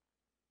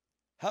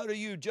 How do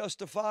you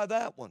justify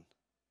that one?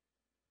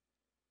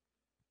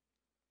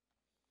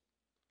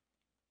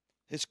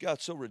 It's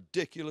got so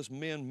ridiculous,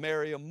 men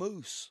marry a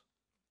moose.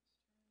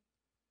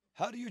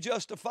 How do you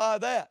justify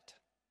that?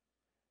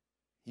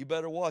 You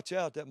better watch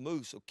out. That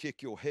moose will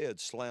kick your head,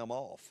 slam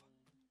off.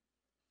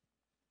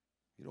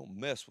 You don't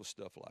mess with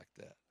stuff like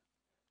that.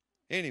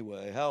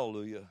 Anyway,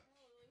 hallelujah.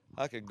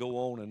 I could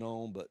go on and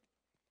on, but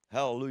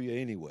hallelujah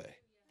anyway.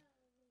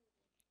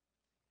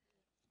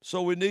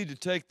 So we need to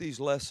take these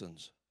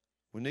lessons.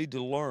 We need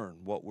to learn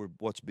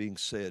what's being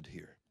said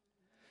here.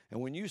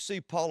 And when you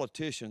see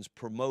politicians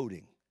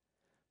promoting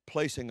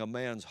placing a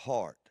man's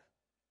heart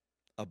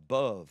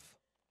above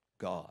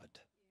God,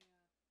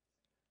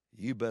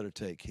 you better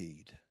take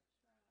heed.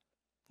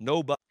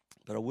 Nobody,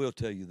 but I will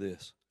tell you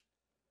this.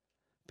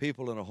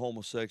 People in a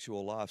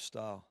homosexual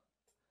lifestyle,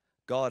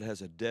 God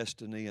has a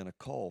destiny and a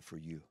call for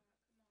you.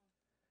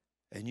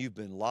 And you've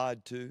been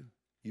lied to.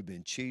 You've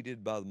been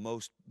cheated by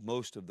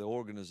most of the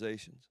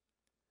organizations.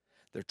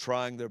 They're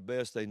trying their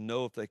best. They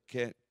know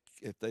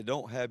if they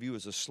don't have you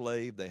as a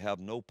slave, they have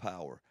no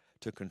power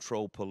to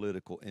control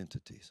political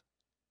entities.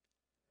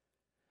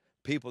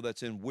 People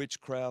that's in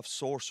witchcraft,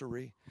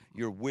 sorcery,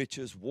 you're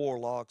witches,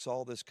 warlocks,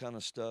 all this kind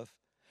of stuff,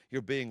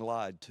 you're being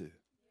lied to.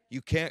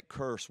 You can't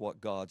curse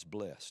what God's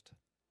blessed.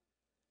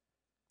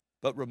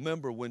 But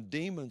remember, when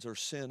demons are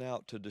sent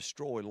out to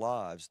destroy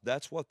lives,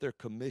 that's what they're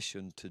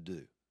commissioned to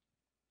do.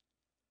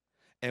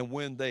 And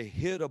when they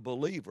hit a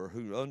believer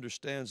who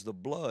understands the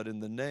blood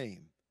and the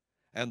name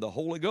and the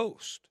Holy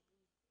Ghost,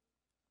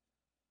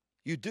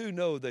 you do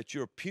know that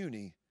your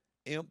puny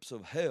imps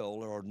of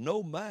hell are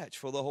no match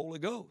for the Holy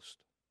Ghost.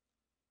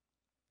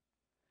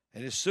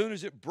 And as soon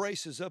as it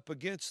braces up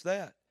against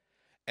that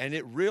and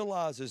it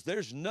realizes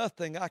there's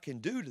nothing I can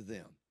do to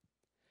them,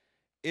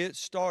 it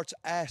starts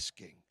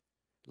asking,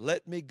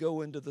 let me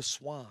go into the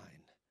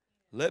swine.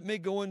 Let me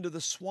go into the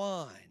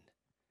swine.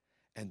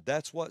 And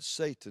that's what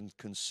Satan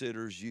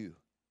considers you,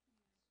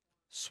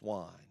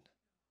 swine.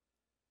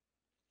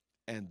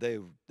 And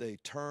they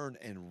turn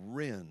and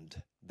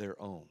rend their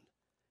own.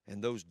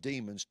 And those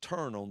demons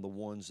turn on the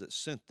ones that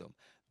sent them.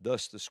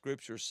 Thus the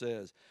scripture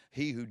says,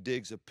 he who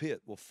digs a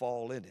pit will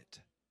fall in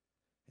it.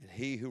 And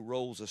he who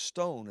rolls a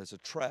stone as a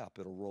trap,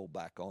 it'll roll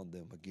back on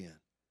them again.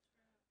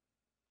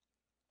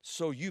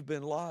 So you've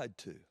been lied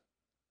to.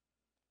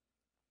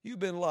 You've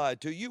been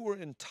lied to. You were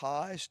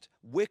enticed.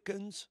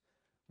 Wiccans,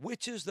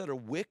 witches that are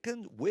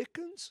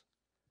Wiccans?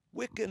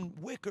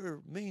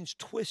 Wicker means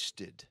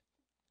twisted.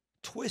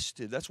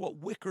 Twisted, that's what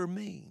wicker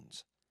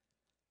means.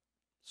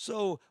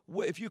 So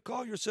if you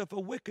call yourself a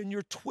Wiccan,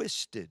 you're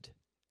twisted.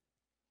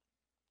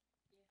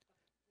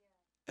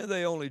 And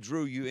they only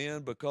drew you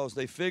in because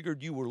they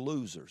figured you were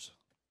losers,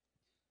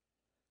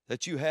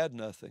 that you had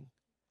nothing.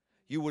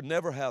 You would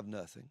never have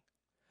nothing.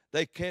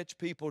 They catch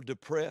people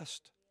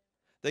depressed.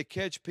 They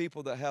catch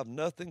people that have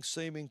nothing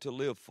seeming to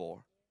live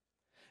for.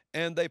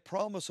 And they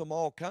promise them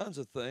all kinds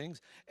of things,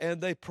 and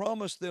they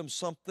promise them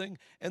something,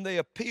 and they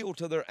appeal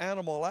to their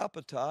animal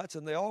appetites,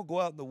 and they all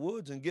go out in the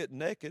woods and get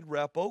naked,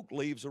 wrap oak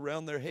leaves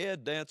around their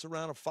head, dance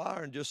around a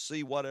fire, and just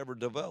see whatever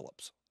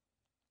develops.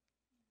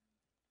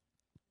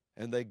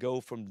 And they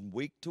go from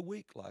week to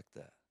week like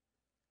that.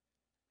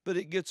 But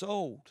it gets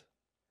old,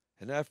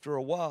 and after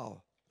a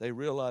while, they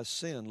realize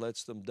sin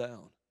lets them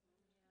down,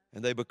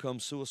 and they become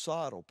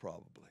suicidal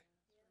probably.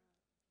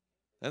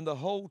 And the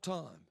whole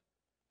time,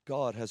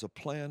 God has a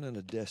plan and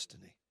a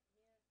destiny.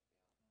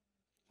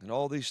 And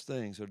all these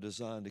things are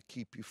designed to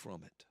keep you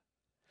from it.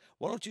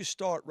 Why don't you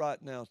start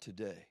right now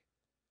today?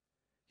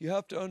 You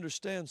have to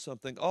understand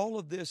something. All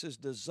of this is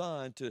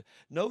designed to,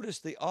 notice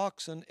the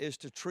oxen is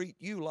to treat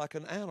you like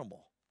an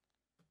animal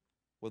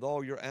with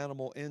all your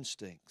animal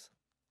instincts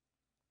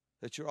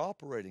that you're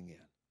operating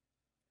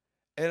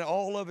in. And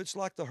all of it's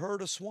like the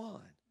herd of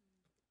swine,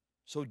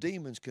 so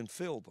demons can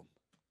fill them.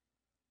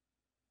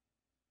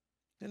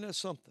 Isn't that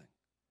something?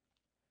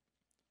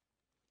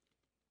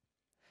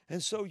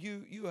 And so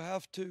you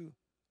have to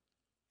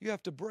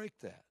break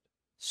that.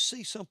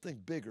 See something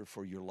bigger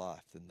for your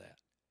life than that.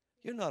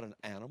 You're not an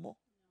animal,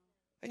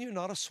 and you're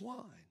not a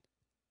swine.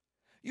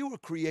 You were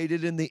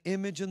created in the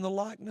image and the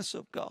likeness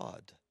of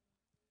God.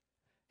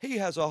 He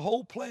has a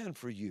whole plan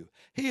for you.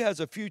 He has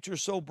a future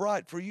so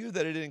bright for you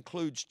that it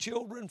includes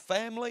children,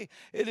 family,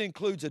 it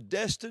includes a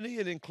destiny,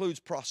 it includes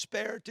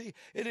prosperity,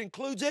 it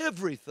includes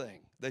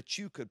everything that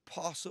you could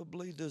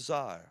possibly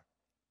desire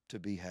to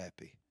be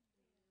happy.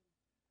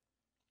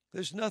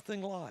 There's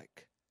nothing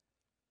like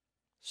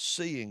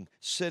sitting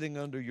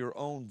under your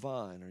own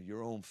vine or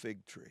your own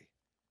fig tree.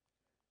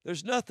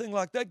 There's nothing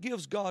like that.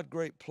 Gives God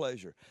great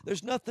pleasure.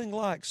 There's nothing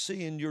like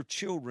seeing your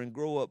children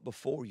grow up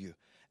before you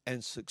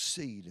and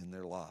succeed in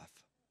their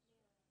life.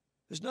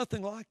 There's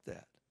nothing like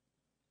that.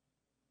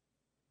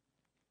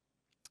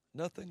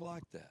 Nothing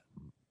like that.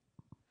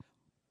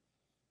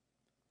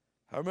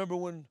 I remember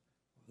when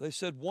they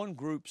said, one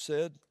group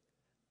said,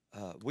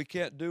 we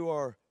can't do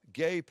our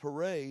gay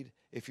parade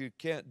if you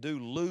can't do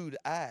lewd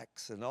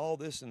acts and all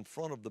this in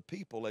front of the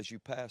people as you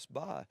pass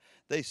by.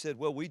 They said,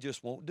 well, we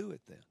just won't do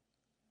it then.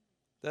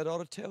 That ought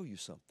to tell you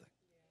something.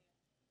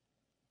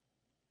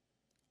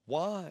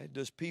 Why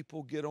does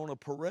people get on a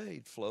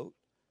parade float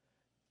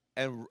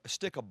and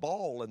stick a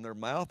ball in their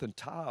mouth and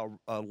tie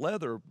a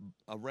leather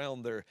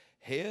around their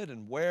head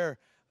and wear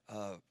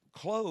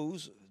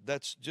clothes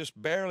that's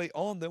just barely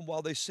on them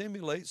while they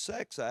simulate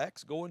sex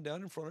acts going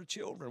down in front of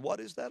children? What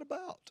is that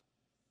about?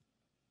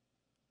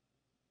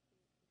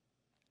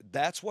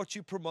 That's what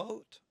you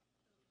promote?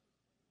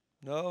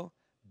 No,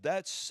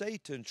 that's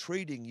Satan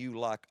treating you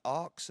like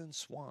ox and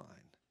swine.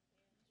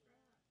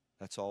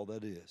 That's all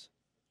that is.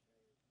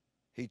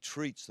 He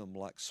treats them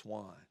like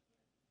swine.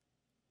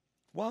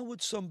 Why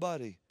would some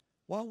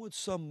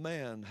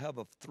man have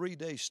a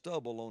 3-day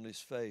stubble on his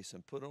face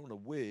and put on a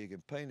wig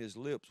and paint his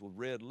lips with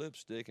red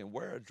lipstick and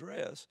wear a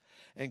dress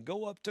and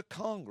go up to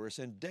Congress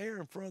and dare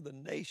in front of the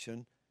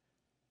nation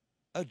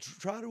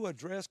try to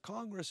address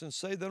Congress and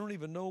say they don't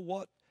even know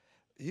what,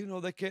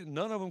 they can't,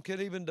 none of them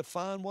can even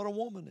define what a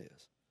woman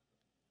is?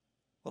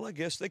 Well, I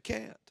guess they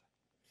can't.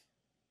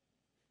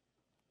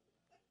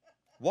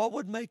 What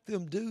would make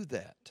them do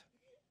that?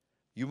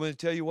 You want me to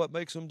tell you what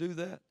makes them do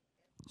that?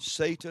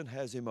 Satan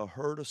has him a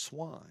herd of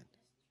swine.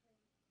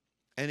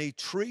 And he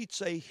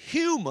treats a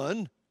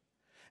human,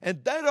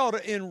 and that ought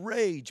to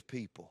enrage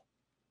people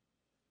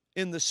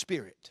in the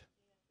spirit.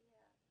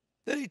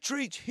 That he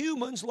treats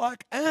humans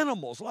like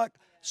animals, like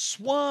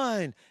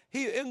swine.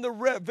 In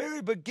the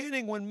very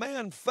beginning, when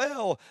man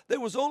fell, there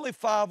was only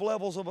 5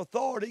 levels of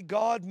authority: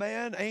 God,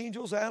 man,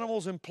 angels,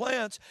 animals, and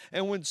plants.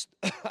 And when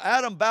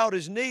Adam bowed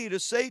his knee to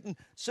Satan,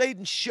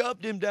 Satan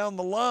shoved him down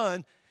the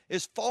line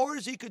as far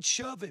as he could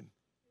shove him.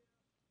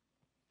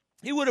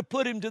 He would have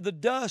put him to the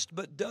dust,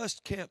 but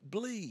dust can't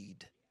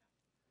bleed.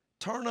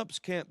 Turnips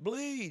can't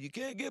bleed. You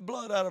can't get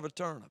blood out of a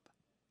turnip.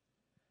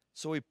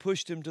 So he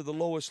pushed him to the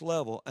lowest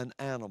level, an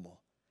animal.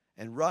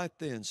 And right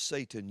then,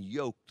 Satan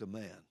yoked a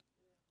man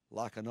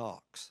like an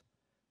ox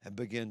and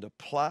began to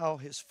plow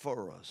his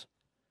furrows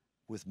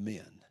with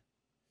men.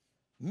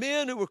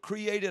 Men who were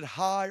created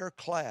higher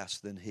class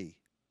than he.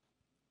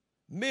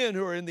 Men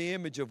who are in the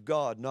image of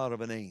God, not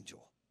of an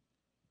angel.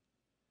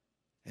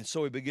 And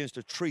so he begins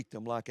to treat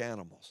them like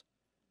animals.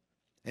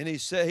 And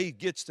he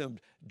gets them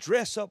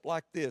dress up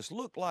like this,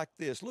 look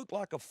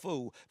like a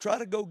fool, try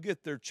to go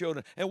get their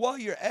children. And while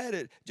you're at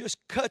it, just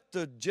cut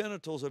the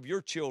genitals of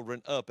your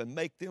children up and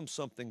make them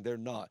something they're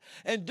not.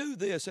 And do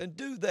this and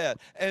do that.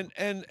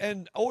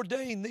 And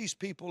ordain these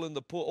people in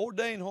the pulpit,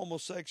 ordain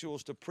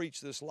homosexuals to preach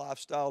this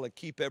lifestyle and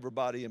keep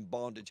everybody in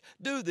bondage.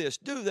 Do this,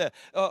 do that.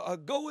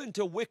 Go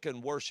into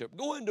Wiccan worship.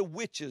 Go into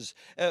witches.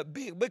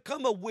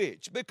 Become a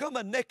witch. Become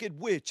a naked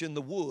witch in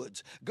the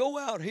woods. Go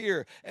out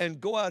here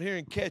and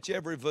catch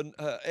every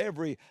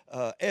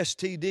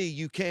STD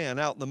you can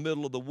out in the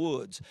middle of the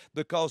woods,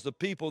 because the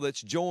people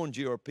that's joined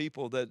you are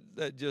people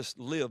that just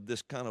live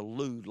this kind of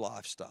lewd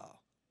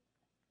lifestyle.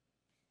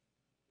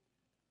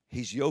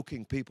 He's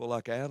yoking people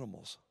like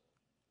animals,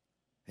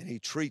 and he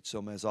treats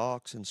them as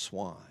ox and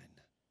swine.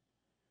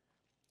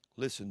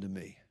 Listen to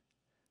me.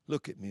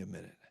 Look at me a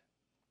minute.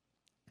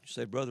 You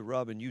say, Brother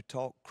Robin, you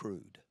talk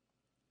crude.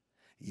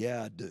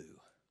 Yeah, I do.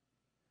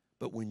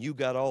 But when you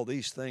got all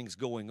these things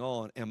going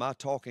on, am I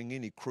talking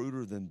any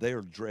cruder than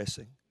they're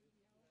dressing?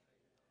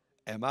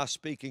 Am I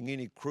speaking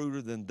any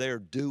cruder than they're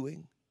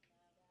doing?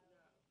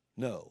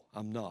 No,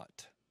 I'm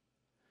not.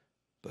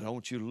 But I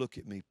want you to look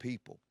at me,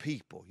 people.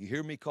 People. You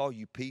hear me call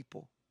you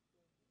people?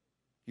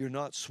 You're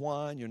not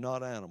swine. You're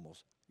not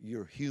animals.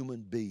 You're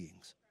human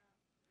beings.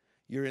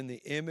 You're in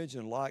the image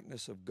and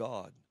likeness of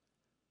God.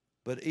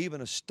 But even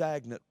a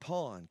stagnant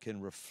pond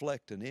can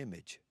reflect an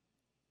image.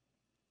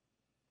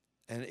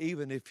 And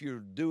even if you're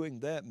doing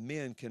that,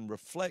 men can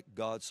reflect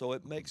God, so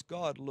it makes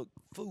God look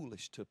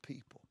foolish to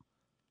people.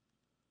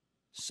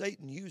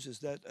 Satan uses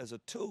that as a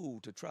tool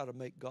to try to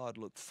make God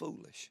look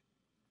foolish.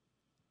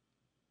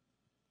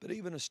 But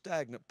even a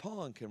stagnant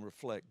pond can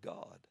reflect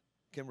God,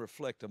 can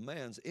reflect a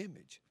man's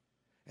image.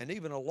 And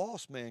even a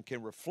lost man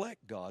can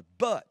reflect God,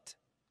 but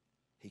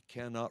he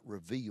cannot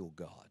reveal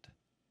God.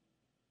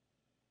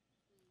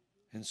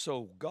 And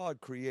so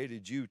God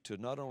created you to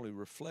not only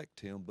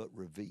reflect him, but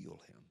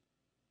reveal him.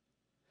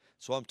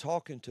 So I'm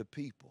talking to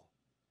people.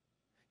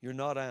 You're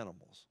not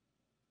animals.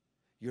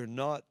 You're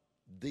not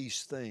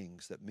these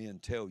things that men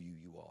tell you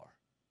you are.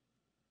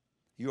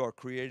 You are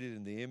created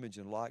in the image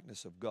and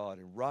likeness of God.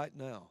 And right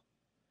now,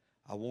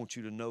 I want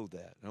you to know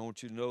that. And I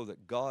want you to know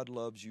that God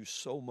loves you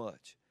so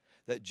much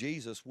that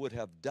Jesus would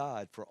have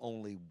died for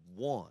only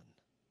one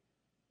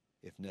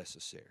if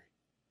necessary.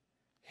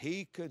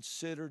 He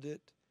considered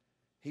it.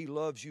 He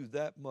loves you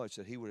that much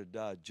that he would have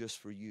died just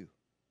for you.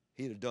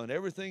 He'd have done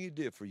everything he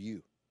did for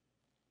you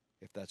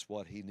if that's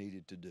what he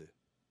needed to do.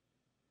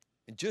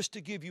 And just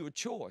to give you a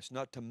choice,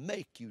 not to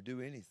make you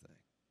do anything.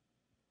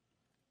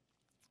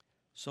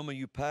 Some of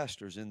you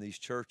pastors in these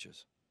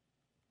churches,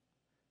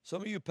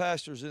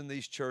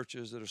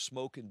 that are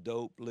smoking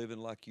dope, living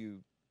like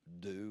you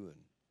do,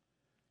 and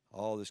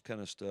all this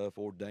kind of stuff,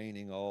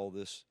 ordaining all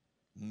this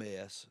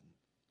mess, and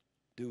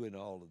doing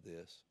all of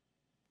this.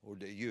 Or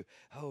do you,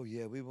 oh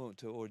yeah, we want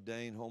to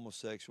ordain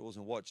homosexuals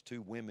and watch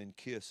two women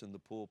kiss in the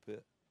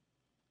pulpit,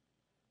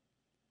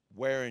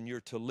 wearing your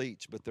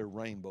tallits, but they're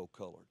rainbow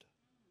colored.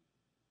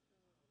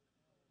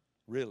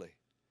 Really.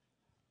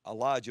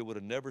 Elijah would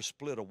have never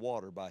split a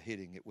water by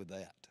hitting it with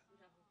that.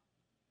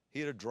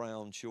 He'd have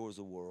drowned sure as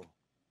the world.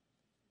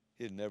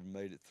 He'd never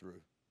made it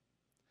through.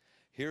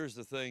 Here's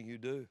the thing you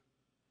do.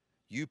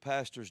 You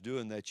pastors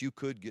doing that, you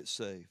could get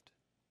saved.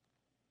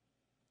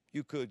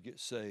 You could get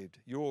saved.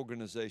 Your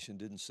organization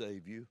didn't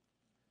save you.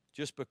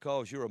 Just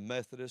because you're a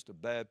Methodist, a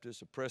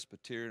Baptist, a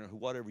Presbyterian, or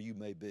whatever you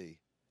may be,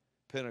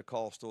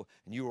 Pentecostal,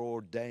 and you were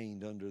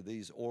ordained under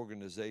these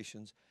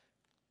organizations,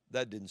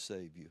 that didn't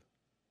save you.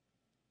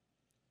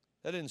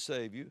 That didn't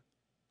save you.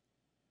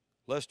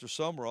 Lester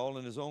Summerall,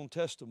 in his own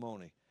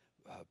testimony,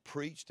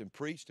 preached and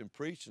preached and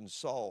preached and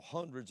saw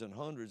hundreds and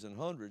hundreds and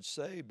hundreds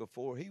saved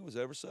before he was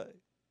ever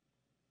saved.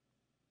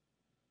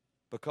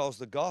 Because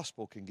the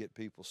gospel can get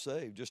people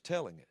saved, just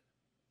telling it.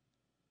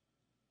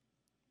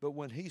 But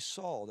when he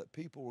saw that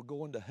people were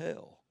going to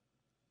hell,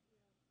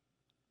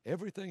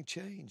 everything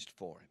changed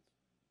for him.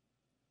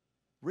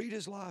 Read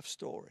his life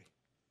story.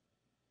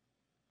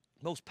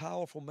 Most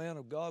powerful man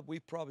of God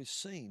we've probably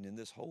seen in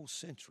this whole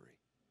century.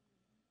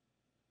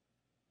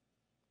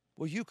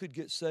 Well, you could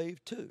get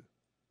saved too.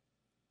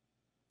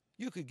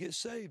 You could get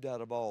saved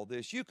out of all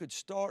this. You could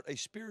start a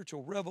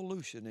spiritual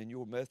revolution in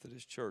your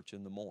Methodist church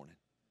in the morning.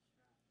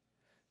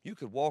 You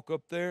could walk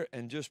up there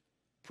and just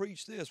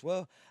preach this.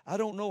 Well, I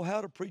don't know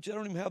how to preach it. I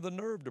don't even have the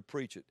nerve to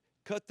preach it.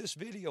 Cut this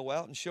video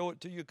out and show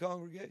it to your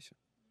congregation.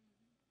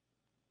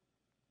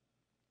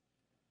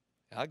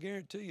 I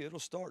guarantee you it'll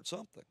start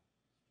something.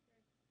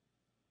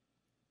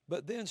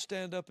 But then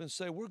stand up and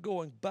say, we're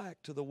going back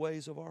to the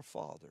ways of our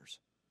fathers.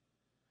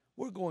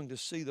 We're going to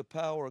see the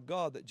power of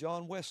God that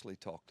John Wesley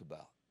talked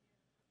about.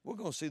 We're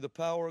going to see the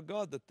power of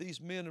God that these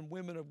men and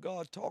women of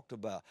God talked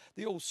about.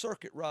 The old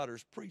circuit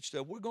riders preached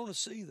of. We're going to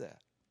see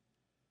that.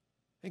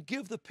 And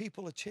give the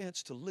people a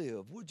chance to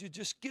live. Would you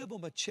just give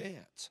them a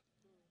chance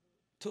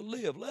to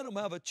live? Let them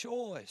have a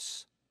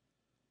choice.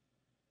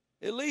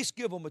 At least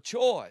give them a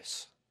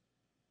choice.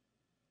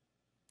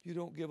 You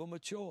don't give them a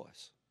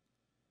choice.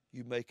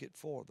 You make it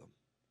for them.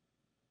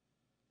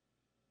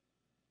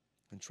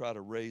 And try to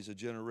raise a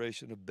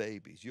generation of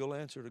babies. You'll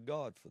answer to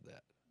God for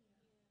that.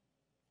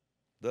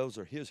 Those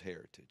are his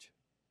heritage.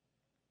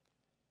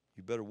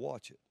 You better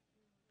watch it.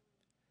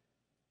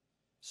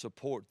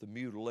 Support the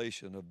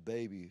mutilation of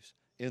babies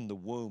in the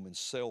womb and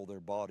sell their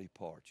body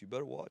parts. You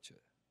better watch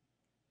it.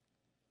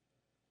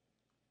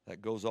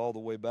 That goes all the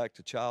way back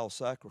to child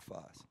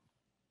sacrifice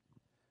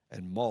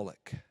and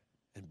Moloch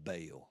and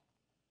Baal.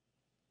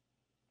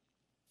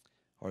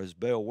 Or is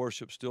Baal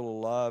worship still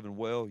alive and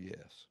well?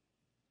 Yes.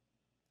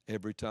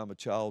 Every time a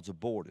child's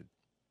aborted,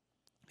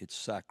 it's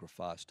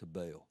sacrificed to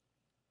Baal.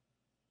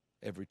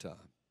 Every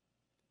time.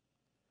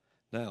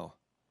 Now,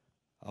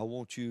 I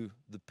want you,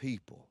 the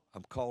people,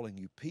 I'm calling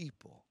you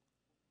people,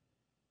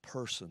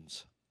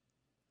 persons,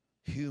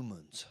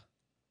 humans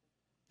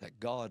that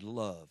God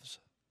loves.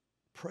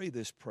 Pray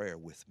this prayer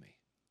with me.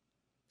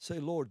 Say,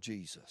 Lord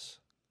Jesus,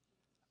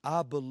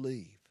 I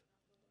believe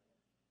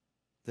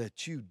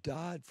that you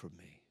died for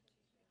me.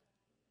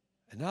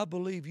 And I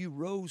believe you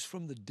rose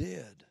from the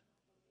dead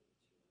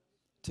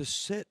to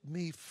set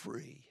me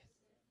free.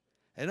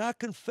 And I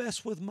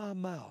confess with my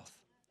mouth,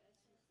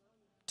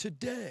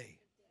 today,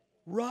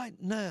 right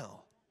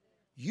now,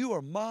 you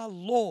are my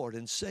Lord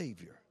and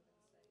Savior.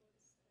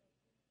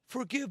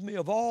 Forgive me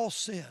of all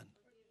sin.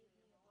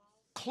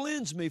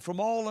 Cleanse me from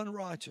all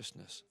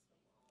unrighteousness.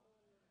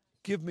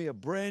 Give me a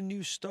brand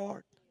new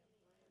start.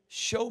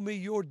 Show me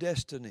your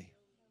destiny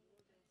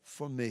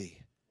for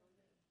me.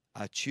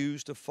 I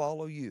choose to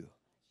follow you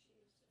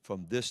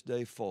from this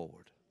day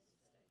forward,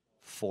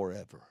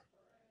 forever.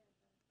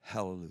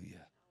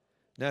 Hallelujah.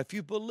 Now, if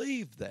you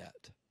believe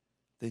that,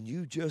 then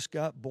you just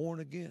got born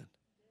again.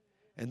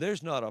 And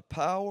there's not a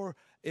power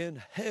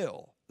in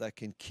hell that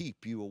can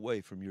keep you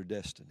away from your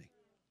destiny.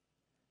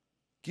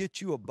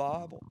 Get you a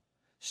Bible.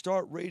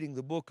 Start reading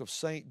the book of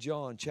St.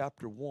 John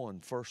chapter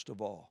 1 first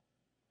of all.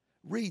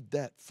 Read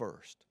that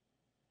first.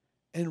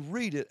 And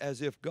read it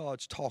as if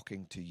God's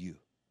talking to you.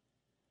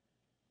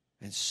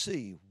 And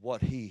see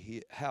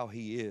how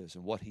he is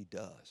and what he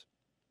does.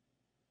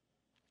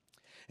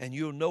 And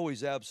you'll know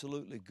he's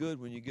absolutely good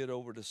when you get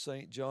over to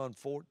St. John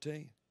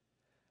 14,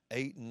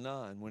 8 and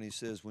 9, when he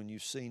says, when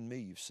you've seen me,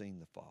 you've seen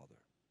the Father.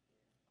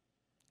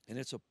 And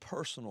it's a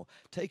personal,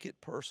 take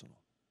it personal.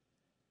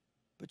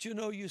 But you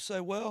know, you say,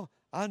 well,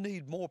 I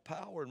need more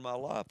power in my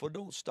life. Well,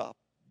 don't stop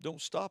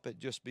Don't stop at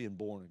just being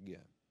born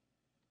again.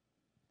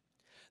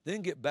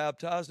 Then get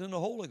baptized in the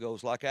Holy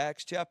Ghost, like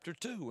Acts chapter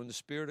 2, when the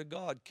Spirit of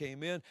God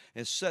came in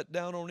and sat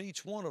down on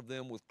each one of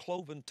them with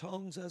cloven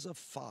tongues as of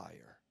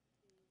fire.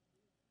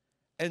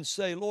 And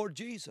say, Lord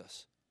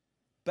Jesus,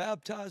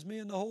 baptize me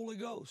in the Holy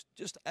Ghost.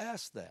 Just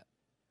ask that.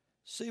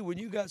 See, when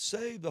you got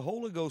saved, the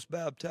Holy Ghost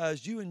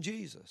baptized you in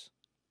Jesus.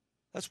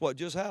 That's what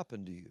just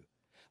happened to you.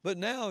 But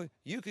now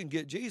you can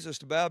get Jesus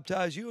to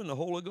baptize you in the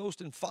Holy Ghost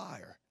and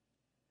fire.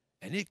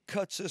 And it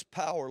cuts this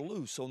power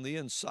loose on the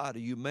inside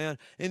of you, man.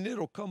 And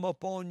it'll come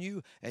up on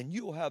you, and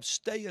you'll have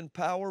staying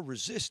power,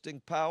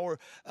 resisting power,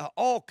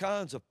 all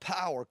kinds of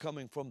power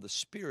coming from the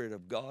Spirit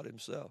of God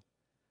Himself.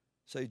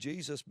 Say,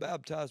 Jesus,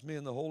 baptize me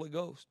in the Holy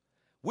Ghost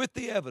with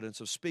the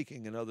evidence of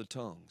speaking in other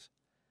tongues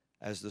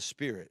as the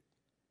Spirit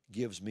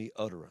gives me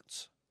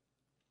utterance.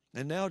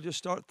 And now just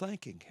start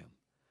thanking Him.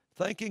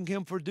 Thanking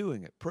Him for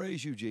doing it.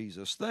 Praise you,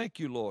 Jesus. Thank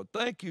you, Lord.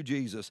 Thank you,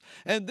 Jesus.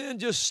 And then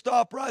just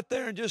stop right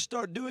there and just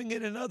start doing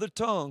it in other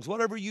tongues,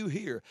 whatever you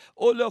hear.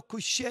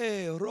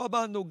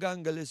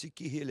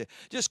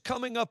 Just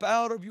coming up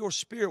out of your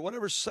spirit,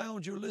 whatever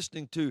sound you're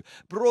listening to.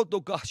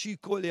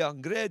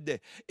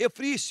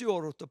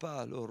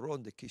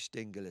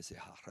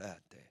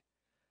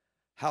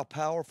 How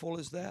powerful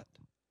is that?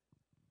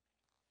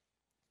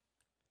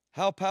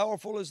 How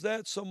powerful is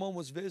that? Someone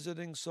was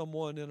visiting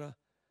someone in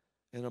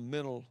a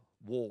mental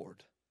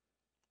ward.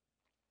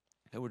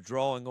 They were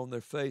drawing on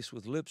their face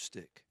with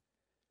lipstick,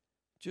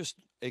 just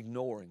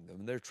ignoring them.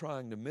 And they're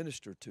trying to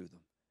minister to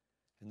them.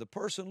 And the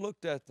person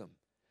looked at them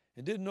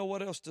and didn't know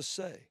what else to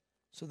say.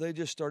 So they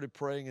just started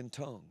praying in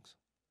tongues.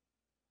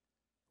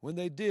 When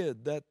they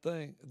did, that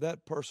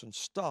person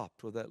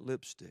stopped with that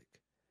lipstick.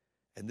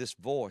 And this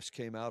voice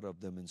came out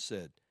of them and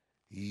said,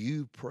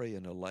 you pray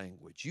in a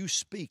language, you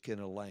speak in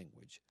a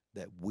language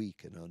that we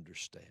can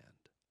understand.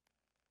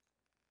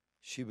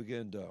 She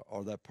began to,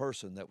 or that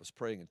person that was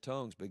praying in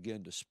tongues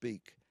began to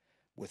speak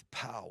with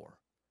power,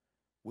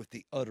 with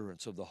the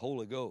utterance of the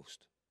Holy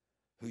Ghost,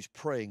 who's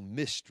praying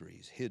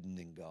mysteries hidden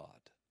in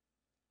God.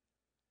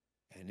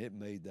 And it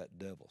made that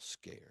devil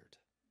scared.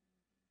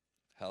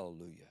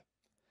 Hallelujah.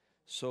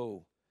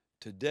 So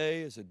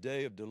today is a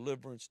day of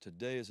deliverance,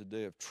 today is a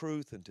day of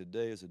truth, and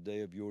today is a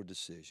day of your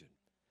decision.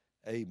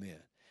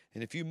 Amen.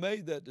 And if you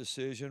made that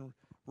decision,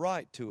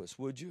 write to us,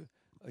 would you?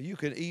 You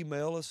can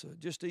email us.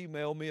 Just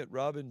email me at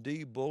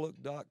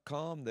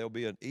robindbullock.com. There'll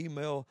be an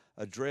email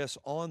address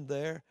on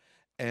there.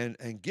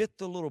 And get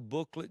the little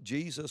booklet,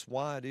 Jesus,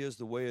 Why It Is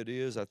the Way It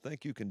Is. I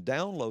think you can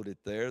download it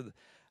there.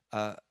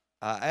 I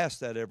ask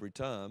that every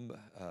time,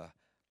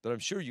 but I'm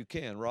sure you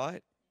can,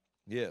 right?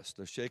 Yes,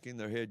 they're shaking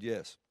their head,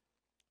 yes.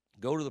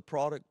 Go to the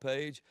product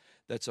page.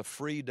 That's a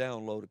free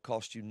download. It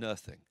costs you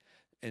nothing.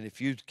 And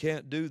if you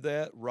can't do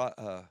that,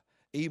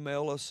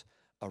 email us.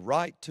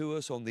 Write to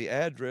us on the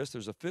address.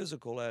 There's a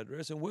physical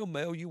address, and we'll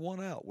mail you one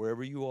out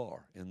wherever you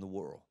are in the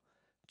world,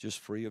 just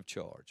free of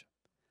charge.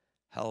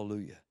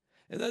 Hallelujah.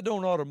 And that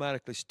don't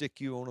automatically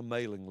stick you on a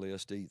mailing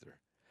list either.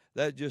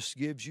 That just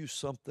gives you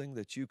something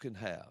that you can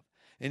have.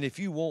 And if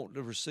you want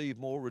to receive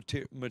more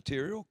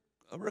material,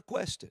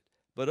 request it.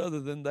 But other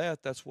than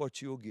that, that's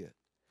what you'll get.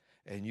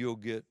 And you'll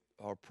get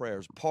our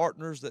prayers.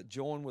 Partners that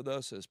join with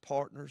us as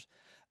partners,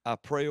 I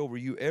pray over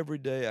you every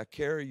day. I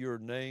carry your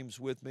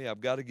names with me.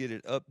 I've got to get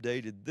it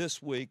updated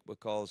this week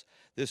because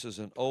this is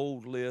an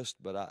old list,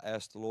 but I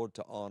ask the Lord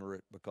to honor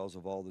it because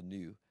of all the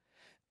new.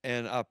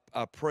 And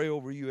I pray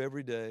over you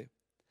every day.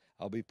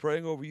 I'll be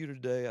praying over you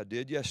today. I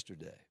did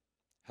yesterday.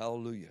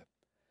 Hallelujah.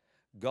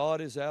 God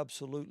is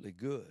absolutely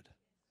good.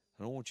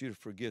 I don't want you to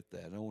forget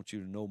that. I want you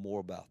to know more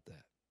about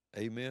that.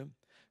 Amen.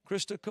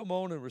 Krista, come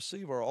on and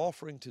receive our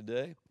offering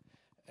today.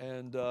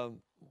 And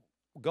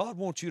God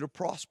wants you to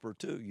prosper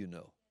too, you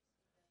know.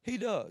 He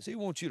does. He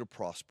wants you to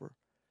prosper.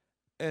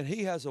 And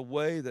He has a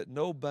way that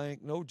no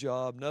bank, no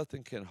job,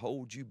 nothing can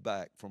hold you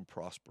back from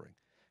prospering.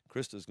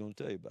 Krista's going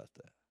to tell you about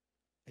that.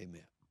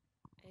 Amen.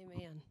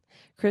 Amen.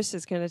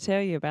 Krista's going to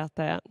tell you about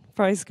that.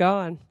 Praise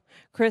God.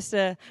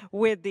 Krista,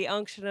 with the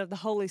unction of the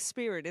Holy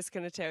Spirit, is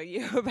going to tell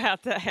you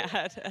about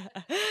that.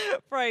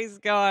 Praise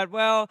God.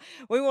 Well,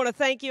 we want to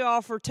thank you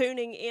all for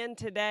tuning in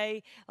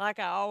today. Like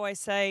I always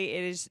say,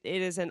 it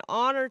is an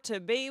honor to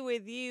be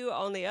with you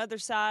on the other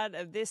side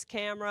of this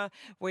camera.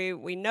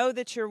 We know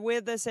that you're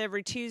with us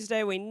every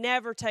Tuesday. We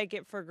never take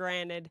it for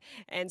granted.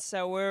 And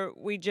so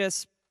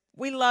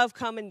we love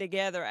coming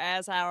together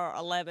as our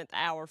 11th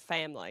hour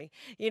family.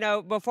 You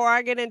know, before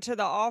I get into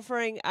the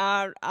offering,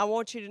 I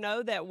want you to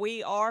know that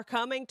we are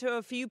coming to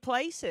a few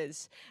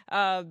places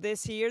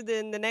this year,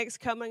 in the next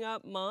coming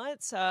up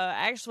months,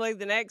 actually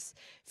the next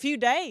few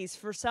days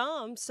for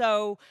some.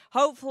 So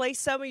hopefully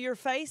some of your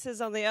faces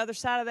on the other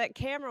side of that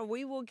camera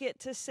we will get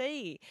to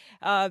see.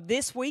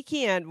 This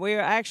weekend we'll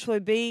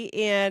actually be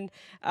in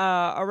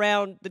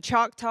around the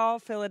Choctaw,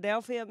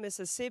 Philadelphia,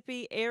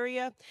 Mississippi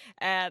area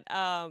at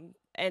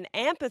an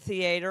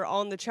amphitheater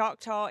on the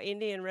Choctaw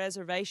Indian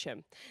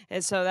Reservation.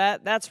 And so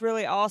that's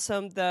really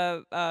awesome.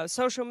 The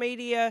social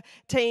media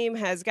team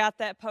has got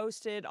that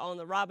posted on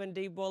the Robin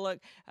D. Bullock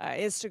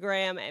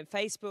Instagram and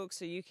Facebook,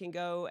 so you can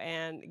go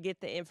and get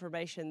the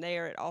information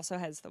there. It also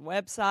has the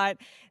website.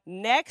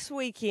 Next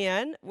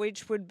weekend,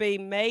 which would be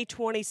May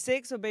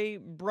 26th, will be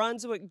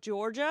Brunswick,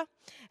 Georgia,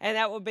 and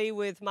that will be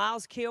with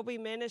Miles Kilby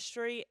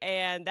Ministry,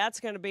 and that's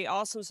going to be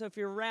awesome. So if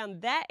you're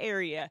around that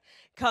area,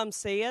 come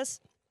see us.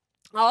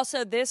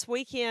 Also, this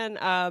weekend,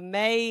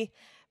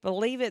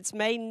 believe it's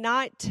May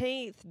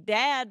 19th,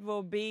 Dad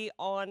will be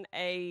on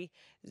a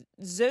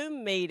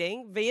Zoom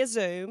meeting via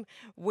Zoom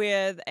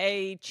with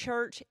a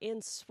church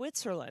in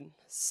Switzerland.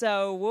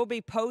 So we'll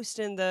be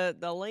posting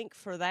the link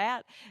for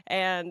that,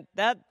 and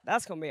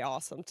that's going to be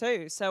awesome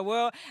too.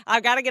 So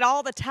I've got to get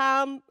all the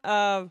time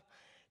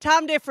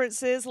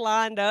differences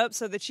lined up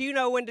so that you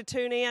know when to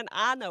tune in.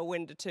 I know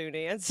when to tune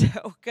in.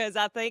 So, because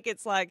I think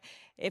it's like,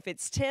 if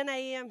it's 10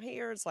 a.m.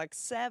 here, it's like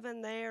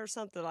 7 there,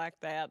 something like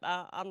that.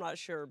 I'm not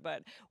sure,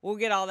 but we'll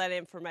get all that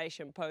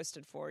information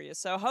posted for you.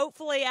 So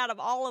hopefully out of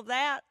all of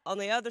that, on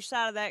the other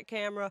side of that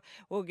camera,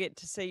 we'll get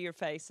to see your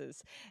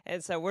faces.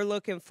 And so we're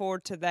looking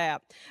forward to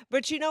that.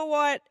 But you know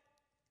what?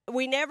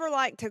 We never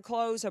like to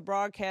close a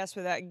broadcast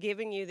without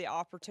giving you the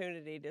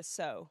opportunity to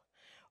sow.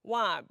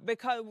 Why?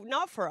 Because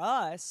not for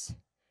us,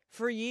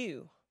 for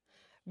you,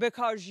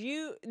 because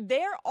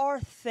there are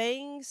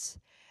things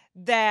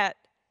that,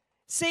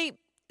 see,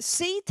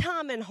 seed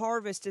time and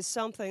harvest is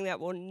something that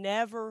will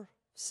never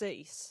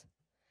cease.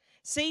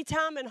 Seed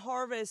time and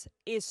harvest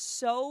is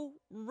so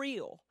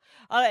real.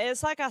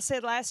 It's like I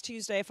said last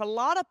Tuesday, if a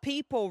lot of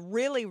people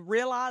really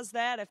realize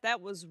that, if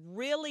that was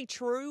really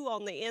true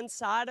on the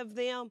inside of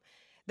them,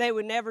 they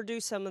would never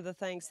do some of the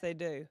things they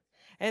do.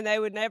 And they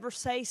would never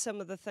say some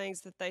of the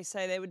things that they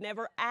say. They would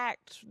never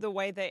act the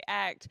way they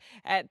act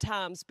at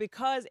times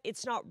because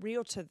it's not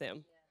real to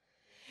them.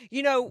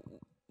 You know,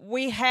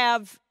 we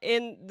have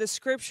in the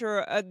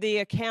scripture the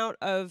account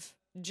of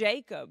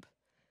Jacob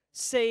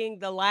seeing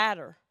the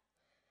ladder.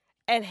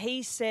 And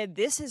he said,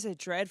 this is a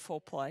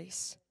dreadful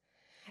place.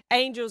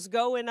 Angels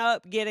going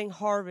up, getting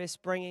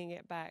harvest, bringing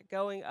it back.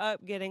 Going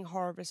up, getting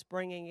harvest,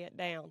 bringing it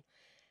down.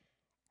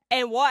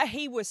 And what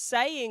he was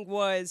saying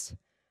was,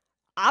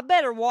 I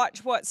better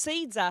watch what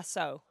seeds I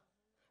sow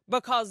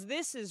because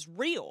this is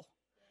real.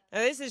 Now,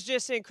 this is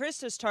just in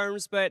Krista's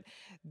terms, but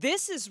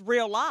this is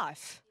real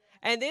life.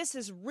 And this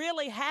is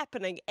really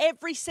happening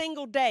every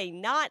single day,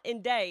 night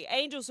and day.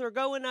 Angels are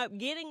going up,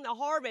 getting the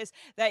harvest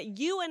that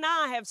you and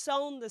I have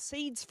sown the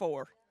seeds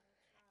for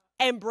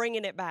and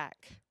bringing it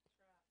back.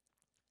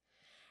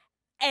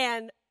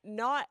 And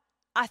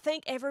I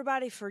think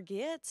everybody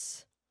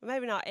forgets,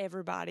 maybe not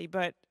everybody,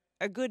 but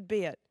a good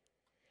bit,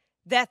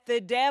 that the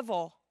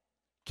devil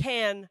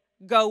can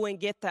go and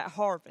get that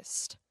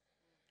harvest.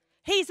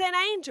 He's an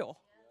angel.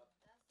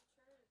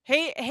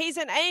 He's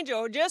an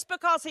angel. Just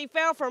because he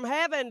fell from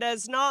heaven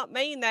does not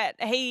mean that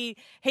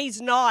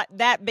he's not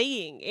that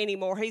being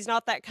anymore. He's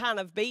not that kind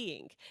of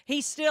being.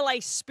 He's still a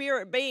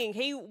spirit being.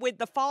 With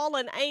the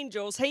fallen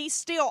angels, he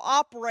still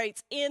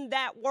operates in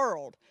that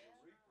world.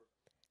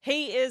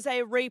 He is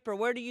a reaper.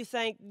 Where do you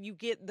think you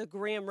get the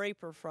grim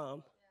reaper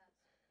from?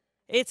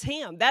 It's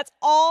him. That's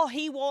all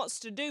he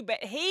wants to do.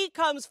 But he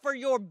comes for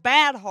your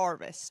bad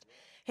harvest.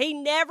 He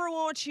never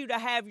wants you to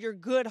have your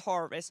good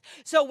harvest.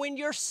 So when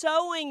you're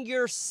sowing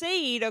your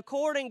seed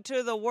according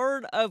to the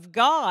word of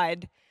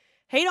God,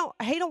 he don't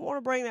want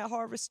to bring that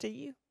harvest to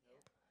you.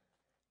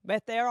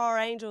 But there are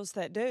angels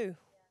that do.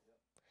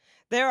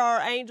 There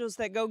are angels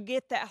that go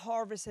get that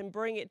harvest and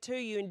bring it to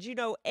you. And you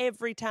know,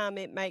 every time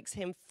it makes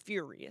him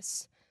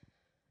furious.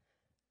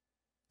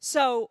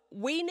 So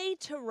we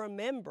need to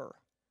remember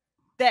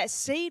that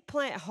seed,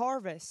 plant,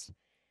 harvest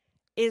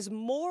is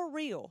more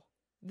real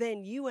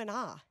than you and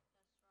I.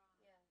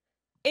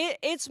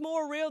 It's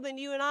more real than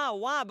you and I.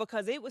 Why?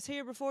 Because it was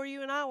here before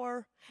you and I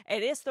were.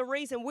 And it's the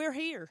reason we're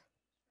here.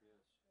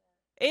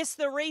 It's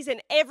the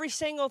reason every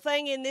single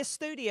thing in this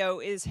studio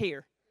is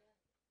here.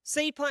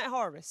 Seed, plant,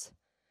 harvest.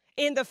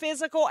 In the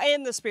physical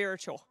and the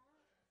spiritual.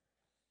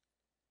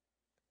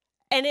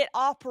 And it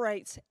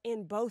operates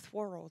in both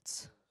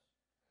worlds.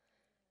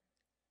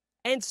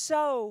 And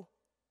so,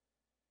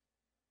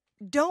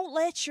 don't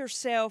let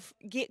yourself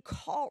get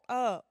caught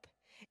up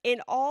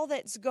in all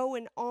that's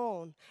going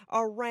on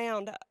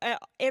around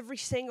every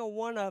single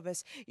one of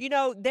us. You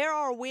know, there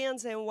are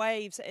winds and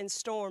waves and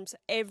storms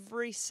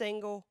every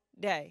single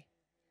day.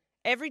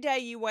 Every day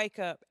you wake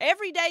up.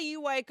 Every day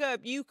you wake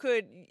up, you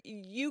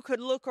could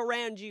look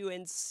around you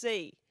and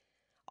see.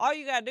 All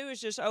you got to do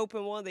is just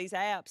open one of these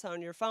apps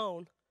on your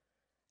phone,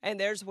 and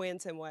there's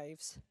winds and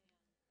waves.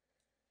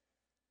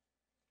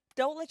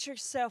 Don't let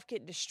yourself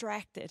get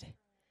distracted.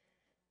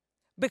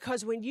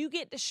 Because when you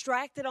get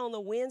distracted on the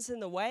winds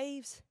and the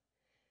waves,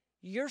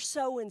 you're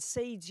sowing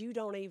seeds you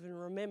don't even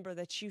remember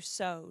that you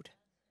sowed.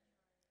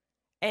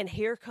 And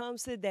here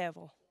comes the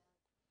devil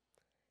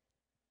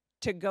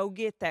to go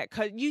get that.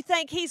 Because you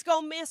think he's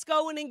going to miss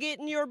going and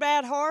getting your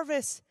bad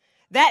harvest?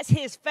 That's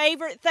his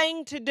favorite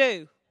thing to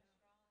do.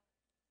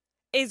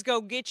 is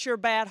go get your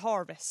bad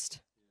harvest.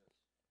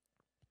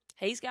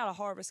 He's got a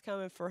harvest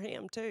coming for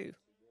him too.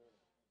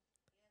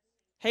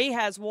 He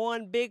has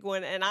one big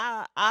one, and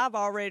I've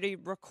already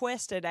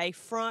requested a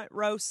front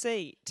row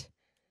seat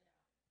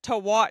to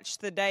watch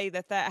the day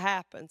that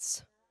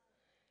happens.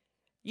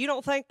 You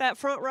don't think that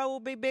front row will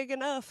be big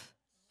enough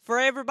for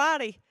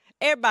everybody?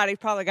 Everybody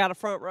probably got a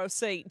front row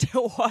seat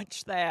to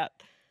watch that.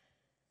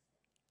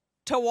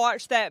 To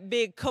watch that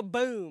big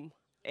kaboom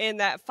in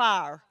that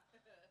fire.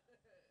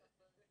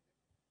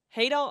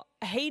 He don't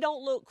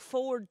look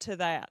forward to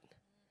that.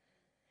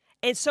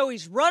 And so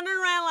he's running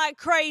around like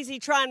crazy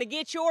trying to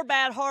get your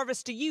bad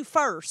harvest to you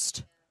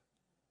first.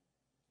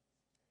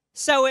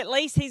 So at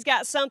least he's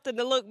got something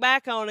to look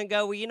back on and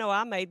go, well, you know,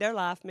 I made their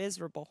life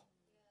miserable.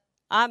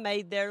 I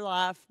made their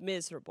life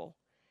miserable.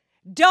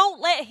 Don't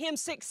let him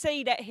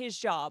succeed at his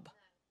job.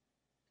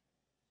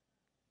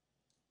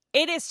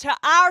 It is to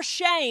our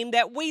shame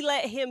that we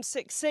let him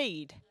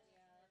succeed.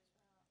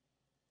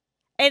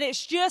 And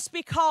it's just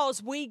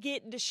because we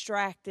get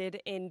distracted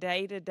in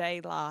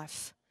day-to-day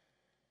life.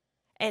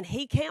 And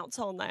he counts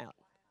on that.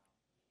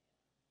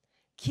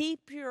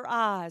 Keep your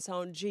eyes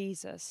on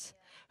Jesus,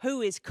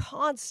 who is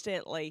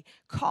constantly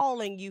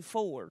calling you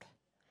forward.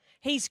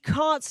 He's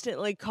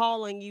constantly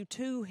calling you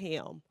to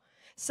him,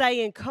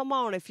 saying, come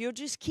on, if you'll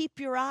just keep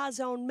your eyes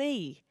on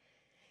me,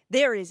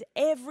 there is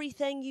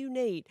everything you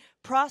need,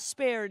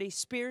 prosperity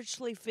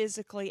spiritually,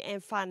 physically,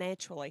 and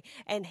financially.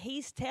 And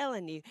he's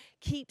telling you,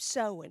 keep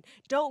sowing.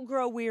 Don't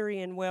grow weary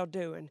in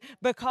well-doing,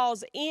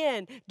 because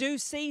in due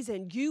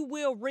season you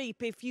will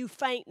reap if you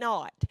faint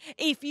not.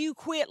 If you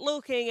quit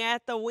looking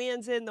at the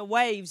winds and the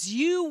waves,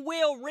 you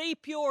will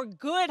reap your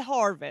good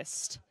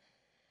harvest.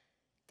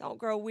 Don't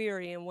grow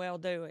weary in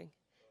well-doing.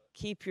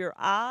 Keep your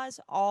eyes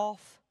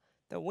off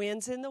the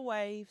winds and the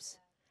waves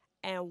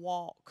and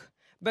walk.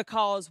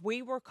 Because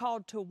we were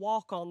called to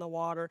walk on the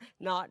water,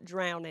 not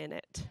drown in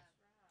it.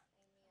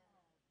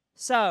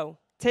 So,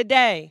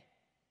 today,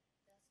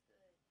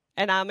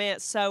 and I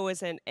meant sow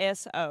as in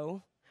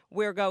S-O,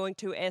 we're going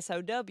to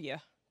S-O-W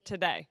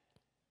today.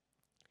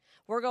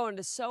 We're going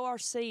to sow our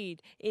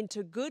seed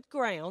into good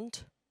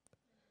ground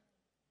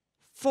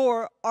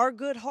for our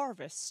good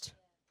harvest.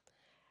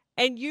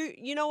 And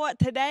you know what?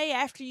 Today,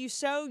 after you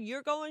sow,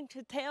 you're going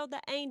to tell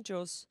the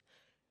angels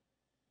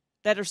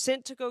that are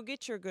sent to go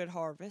get your good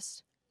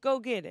harvest, go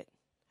get it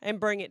and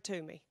bring it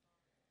to me.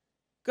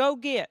 Go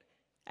get.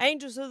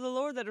 Angels of the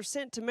Lord that are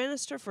sent to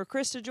minister for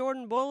Krista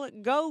Jordan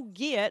Bullock, go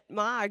get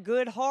my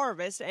good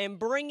harvest and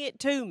bring it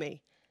to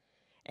me.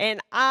 And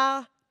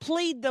I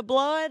plead the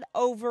blood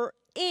over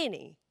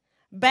any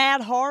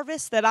bad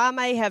harvest that I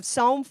may have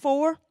sown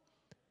for,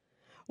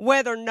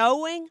 whether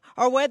knowing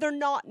or whether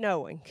not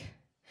knowing.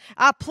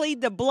 I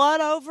plead the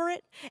blood over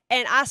it,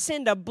 and I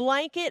send a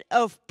blanket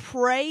of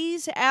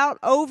praise out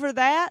over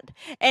that,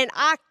 and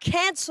I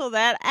cancel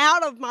that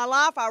out of my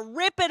life. I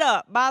rip it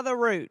up by the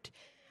root.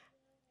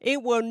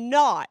 It will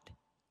not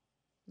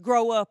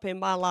grow up in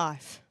my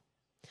life,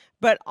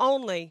 but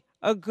only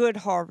a good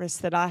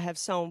harvest that I have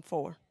sown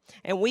for.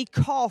 And we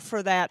call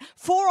for that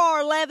for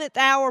our 11th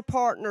hour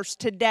partners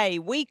today.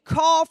 We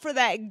call for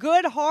that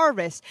good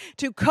harvest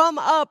to come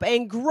up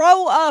and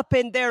grow up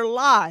in their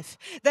life,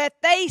 that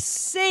they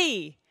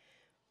see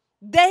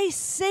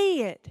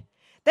it.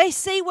 They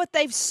see what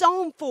they've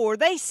sown for.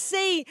 They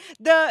see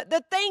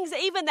the things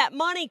even that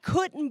money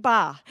couldn't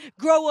buy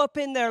grow up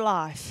in their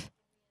life.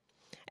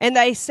 And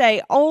they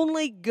say,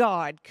 only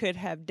God could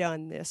have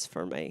done this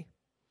for me.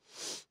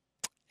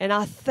 And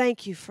I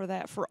thank you for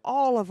that, for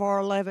all of our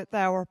 11th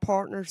hour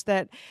partners,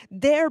 that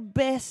their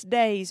best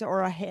days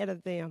are ahead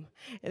of them.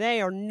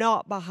 They are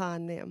not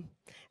behind them.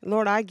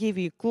 Lord, I give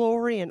you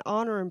glory and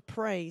honor and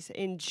praise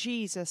in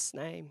Jesus'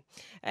 name.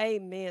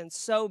 Amen.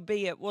 So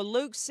be it. Well,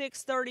 Luke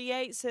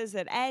 6:38 says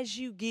that as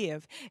you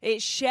give,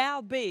 it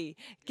shall be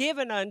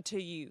given unto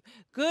you.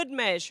 Good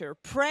measure,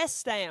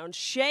 pressed down,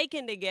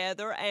 shaken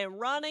together, and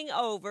running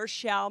over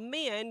shall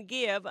men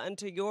give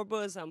unto your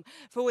bosom.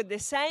 For with the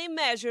same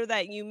measure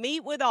that you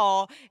meet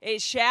withal,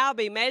 it shall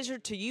be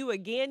measured to you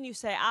again. You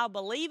say, I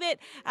believe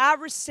it, I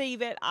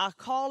receive it, I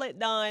call it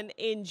done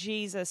in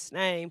Jesus'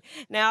 name.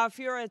 Now, if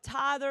you're a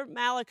tither,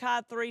 Malachi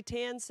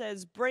 3:10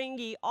 says, bring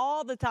ye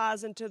all the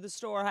tithes into the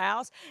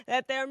storehouse,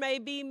 that there may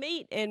be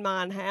meat in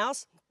mine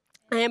house.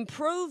 And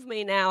prove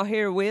me now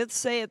herewith,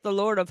 saith the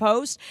Lord of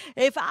hosts,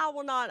 if I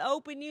will not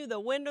open you the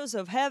windows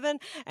of heaven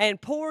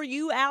and pour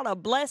you out a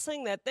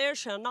blessing, that there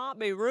shall not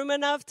be room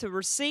enough to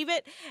receive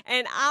it.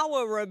 And I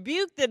will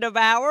rebuke the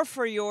devourer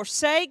for your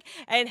sake,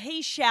 and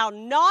he shall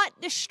not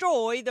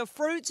destroy the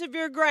fruits of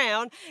your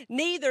ground,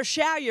 neither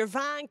shall your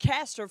vine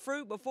cast her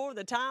fruit before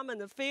the time in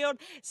the field,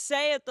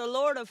 saith the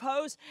Lord of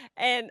hosts.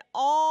 And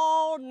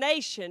all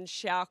nations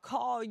shall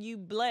call you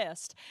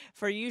blessed,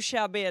 for you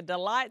shall be a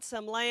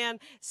delightsome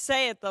land,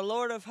 saith the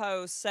Lord of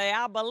hosts. Say,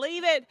 I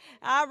believe it,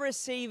 I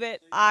receive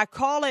it, I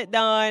call it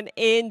done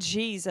in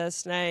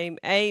Jesus' name.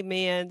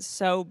 Amen.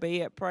 So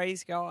be it.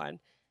 Praise God.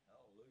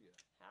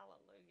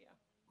 Hallelujah.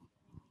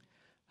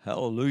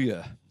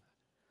 Hallelujah.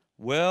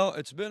 Well,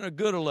 it's been a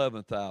good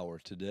 11th hour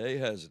today,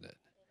 hasn't it?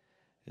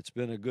 It's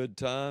been a good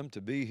time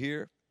to be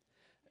here.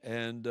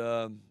 And,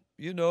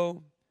 you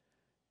know,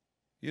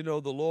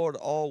 the Lord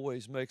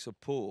always makes a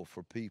pull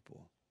for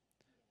people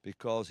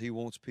because He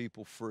wants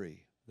people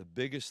free. The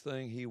biggest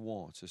thing He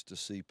wants is to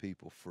see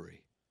people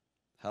free.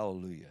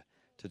 Hallelujah.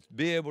 To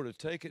be able to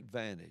take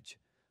advantage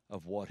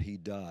of what He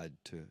died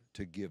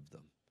to give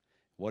them,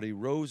 what He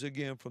rose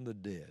again from the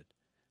dead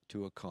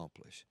to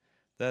accomplish.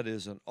 That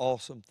is an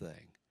awesome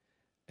thing.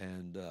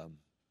 And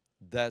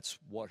that's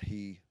what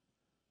He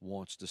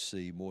wants to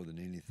see more than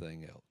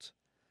anything else.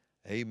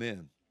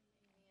 Amen.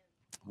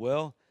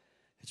 Well,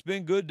 it's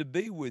been good to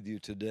be with you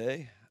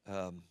today.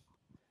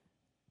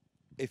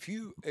 If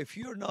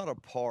you're not a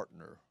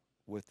partner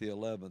with the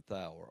 11th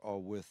hour or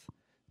with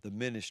the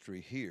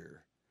ministry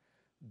here,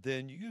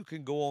 then you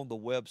can go on the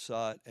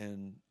website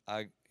and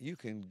you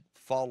can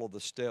follow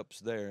the steps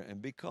there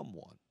and become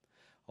one.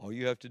 All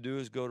you have to do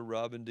is go to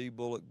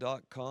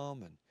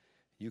robindbullock.com and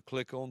you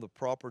click on the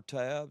proper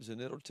tabs and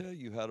it'll tell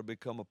you how to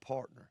become a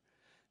partner.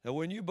 Now,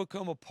 when you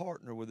become a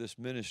partner with this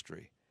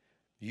ministry,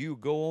 you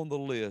go on the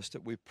list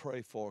that we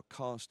pray for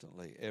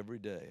constantly every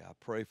day. I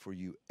pray for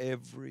you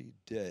every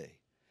day.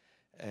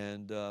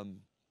 And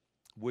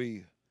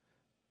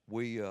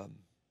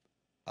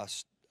I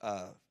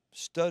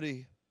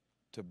study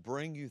to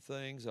bring you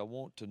things. I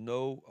want to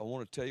know, I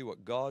want to tell you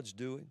what God's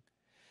doing.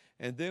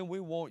 And then we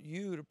want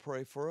you to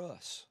pray for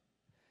us.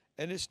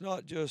 And it's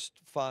not just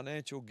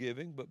financial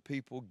giving, but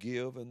people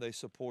give and they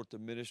support the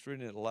ministry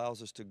and it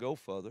allows us to go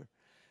further.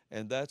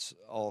 And that's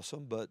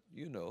awesome. But,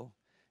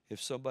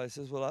 if somebody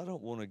says, well, I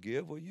don't want to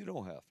give, well, you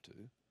don't have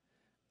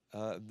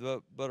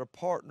to. But a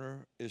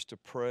partner is to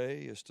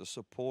pray, is to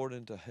support,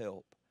 and to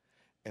help.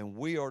 And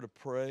we are to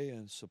pray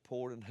and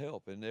support and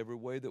help in every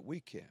way that we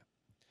can.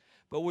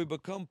 But we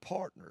become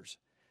partners.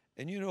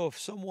 And if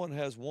someone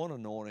has one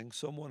anointing,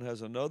 someone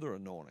has another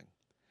anointing.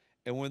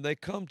 And when they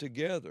come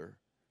together,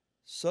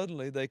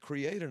 suddenly they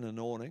create an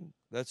anointing.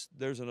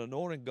 There's an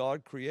anointing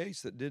God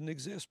creates that didn't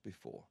exist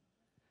before.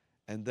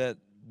 And that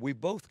we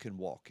both can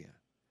walk in.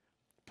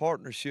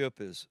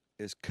 Partnership is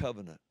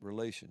covenant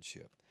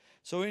relationship.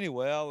 So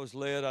anyway, I was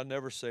led, I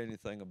never say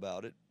anything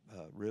about it,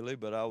 really,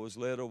 but I was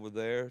led over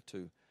there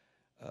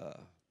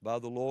by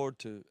the Lord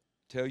to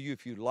tell you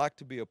if you'd like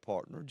to be a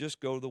partner,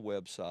 just go to the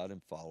website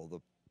and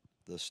follow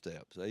the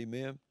steps.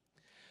 Amen.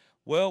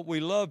 Well, we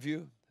love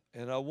you,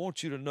 and I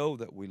want you to know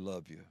that we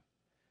love you.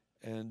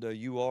 And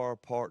you are our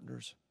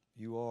partners.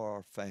 You are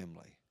our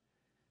family.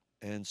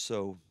 And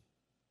so,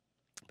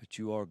 but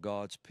you are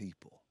God's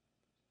people.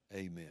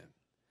 Amen.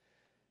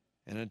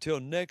 And until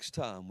next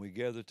time we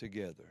gather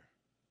together,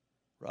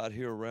 right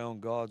here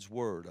around God's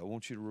Word, I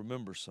want you to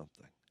remember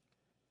something.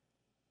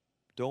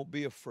 Don't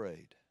be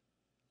afraid.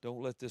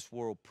 Don't let this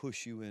world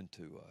push you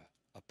into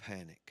a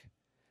panic.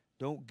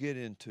 Don't get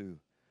into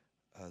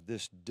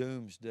this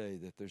doomsday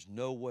that there's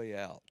no way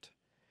out.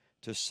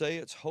 To say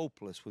it's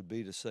hopeless would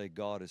be to say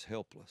God is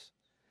helpless,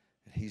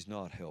 and He's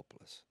not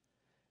helpless.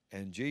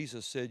 And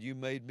Jesus said, you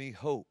made me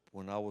hope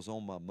when I was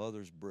on my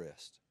mother's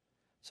breast.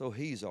 So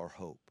He's our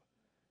hope.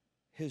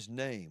 His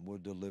name will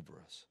deliver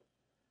us.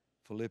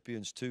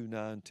 Philippians 2,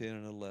 9, 10,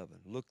 and 11.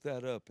 Look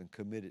that up and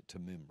commit it to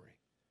memory.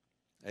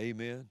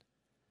 Amen.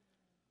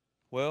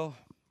 Well,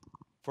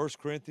 1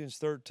 Corinthians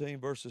 13,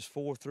 verses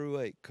 4 through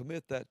 8.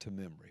 Commit that to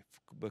memory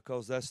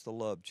because that's the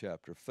love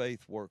chapter.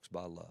 Faith works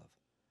by love.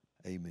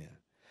 Amen.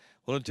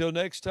 Well, until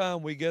next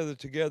time we gather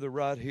together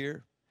right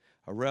here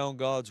around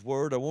God's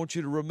Word, I want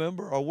you to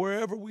remember, or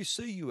wherever we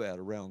see you at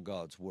around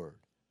God's Word,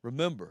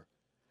 remember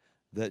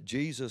that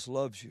Jesus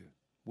loves you.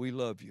 We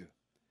love you.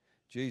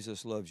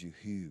 Jesus loves you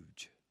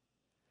huge.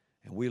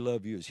 And we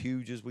love you as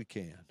huge as we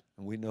can.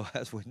 And we know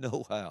as we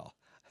know how.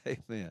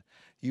 Amen.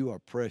 You are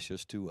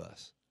precious to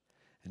us.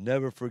 And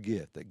never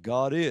forget that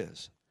God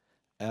is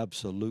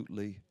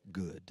absolutely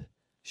good.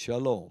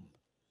 Shalom.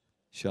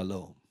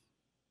 Shalom.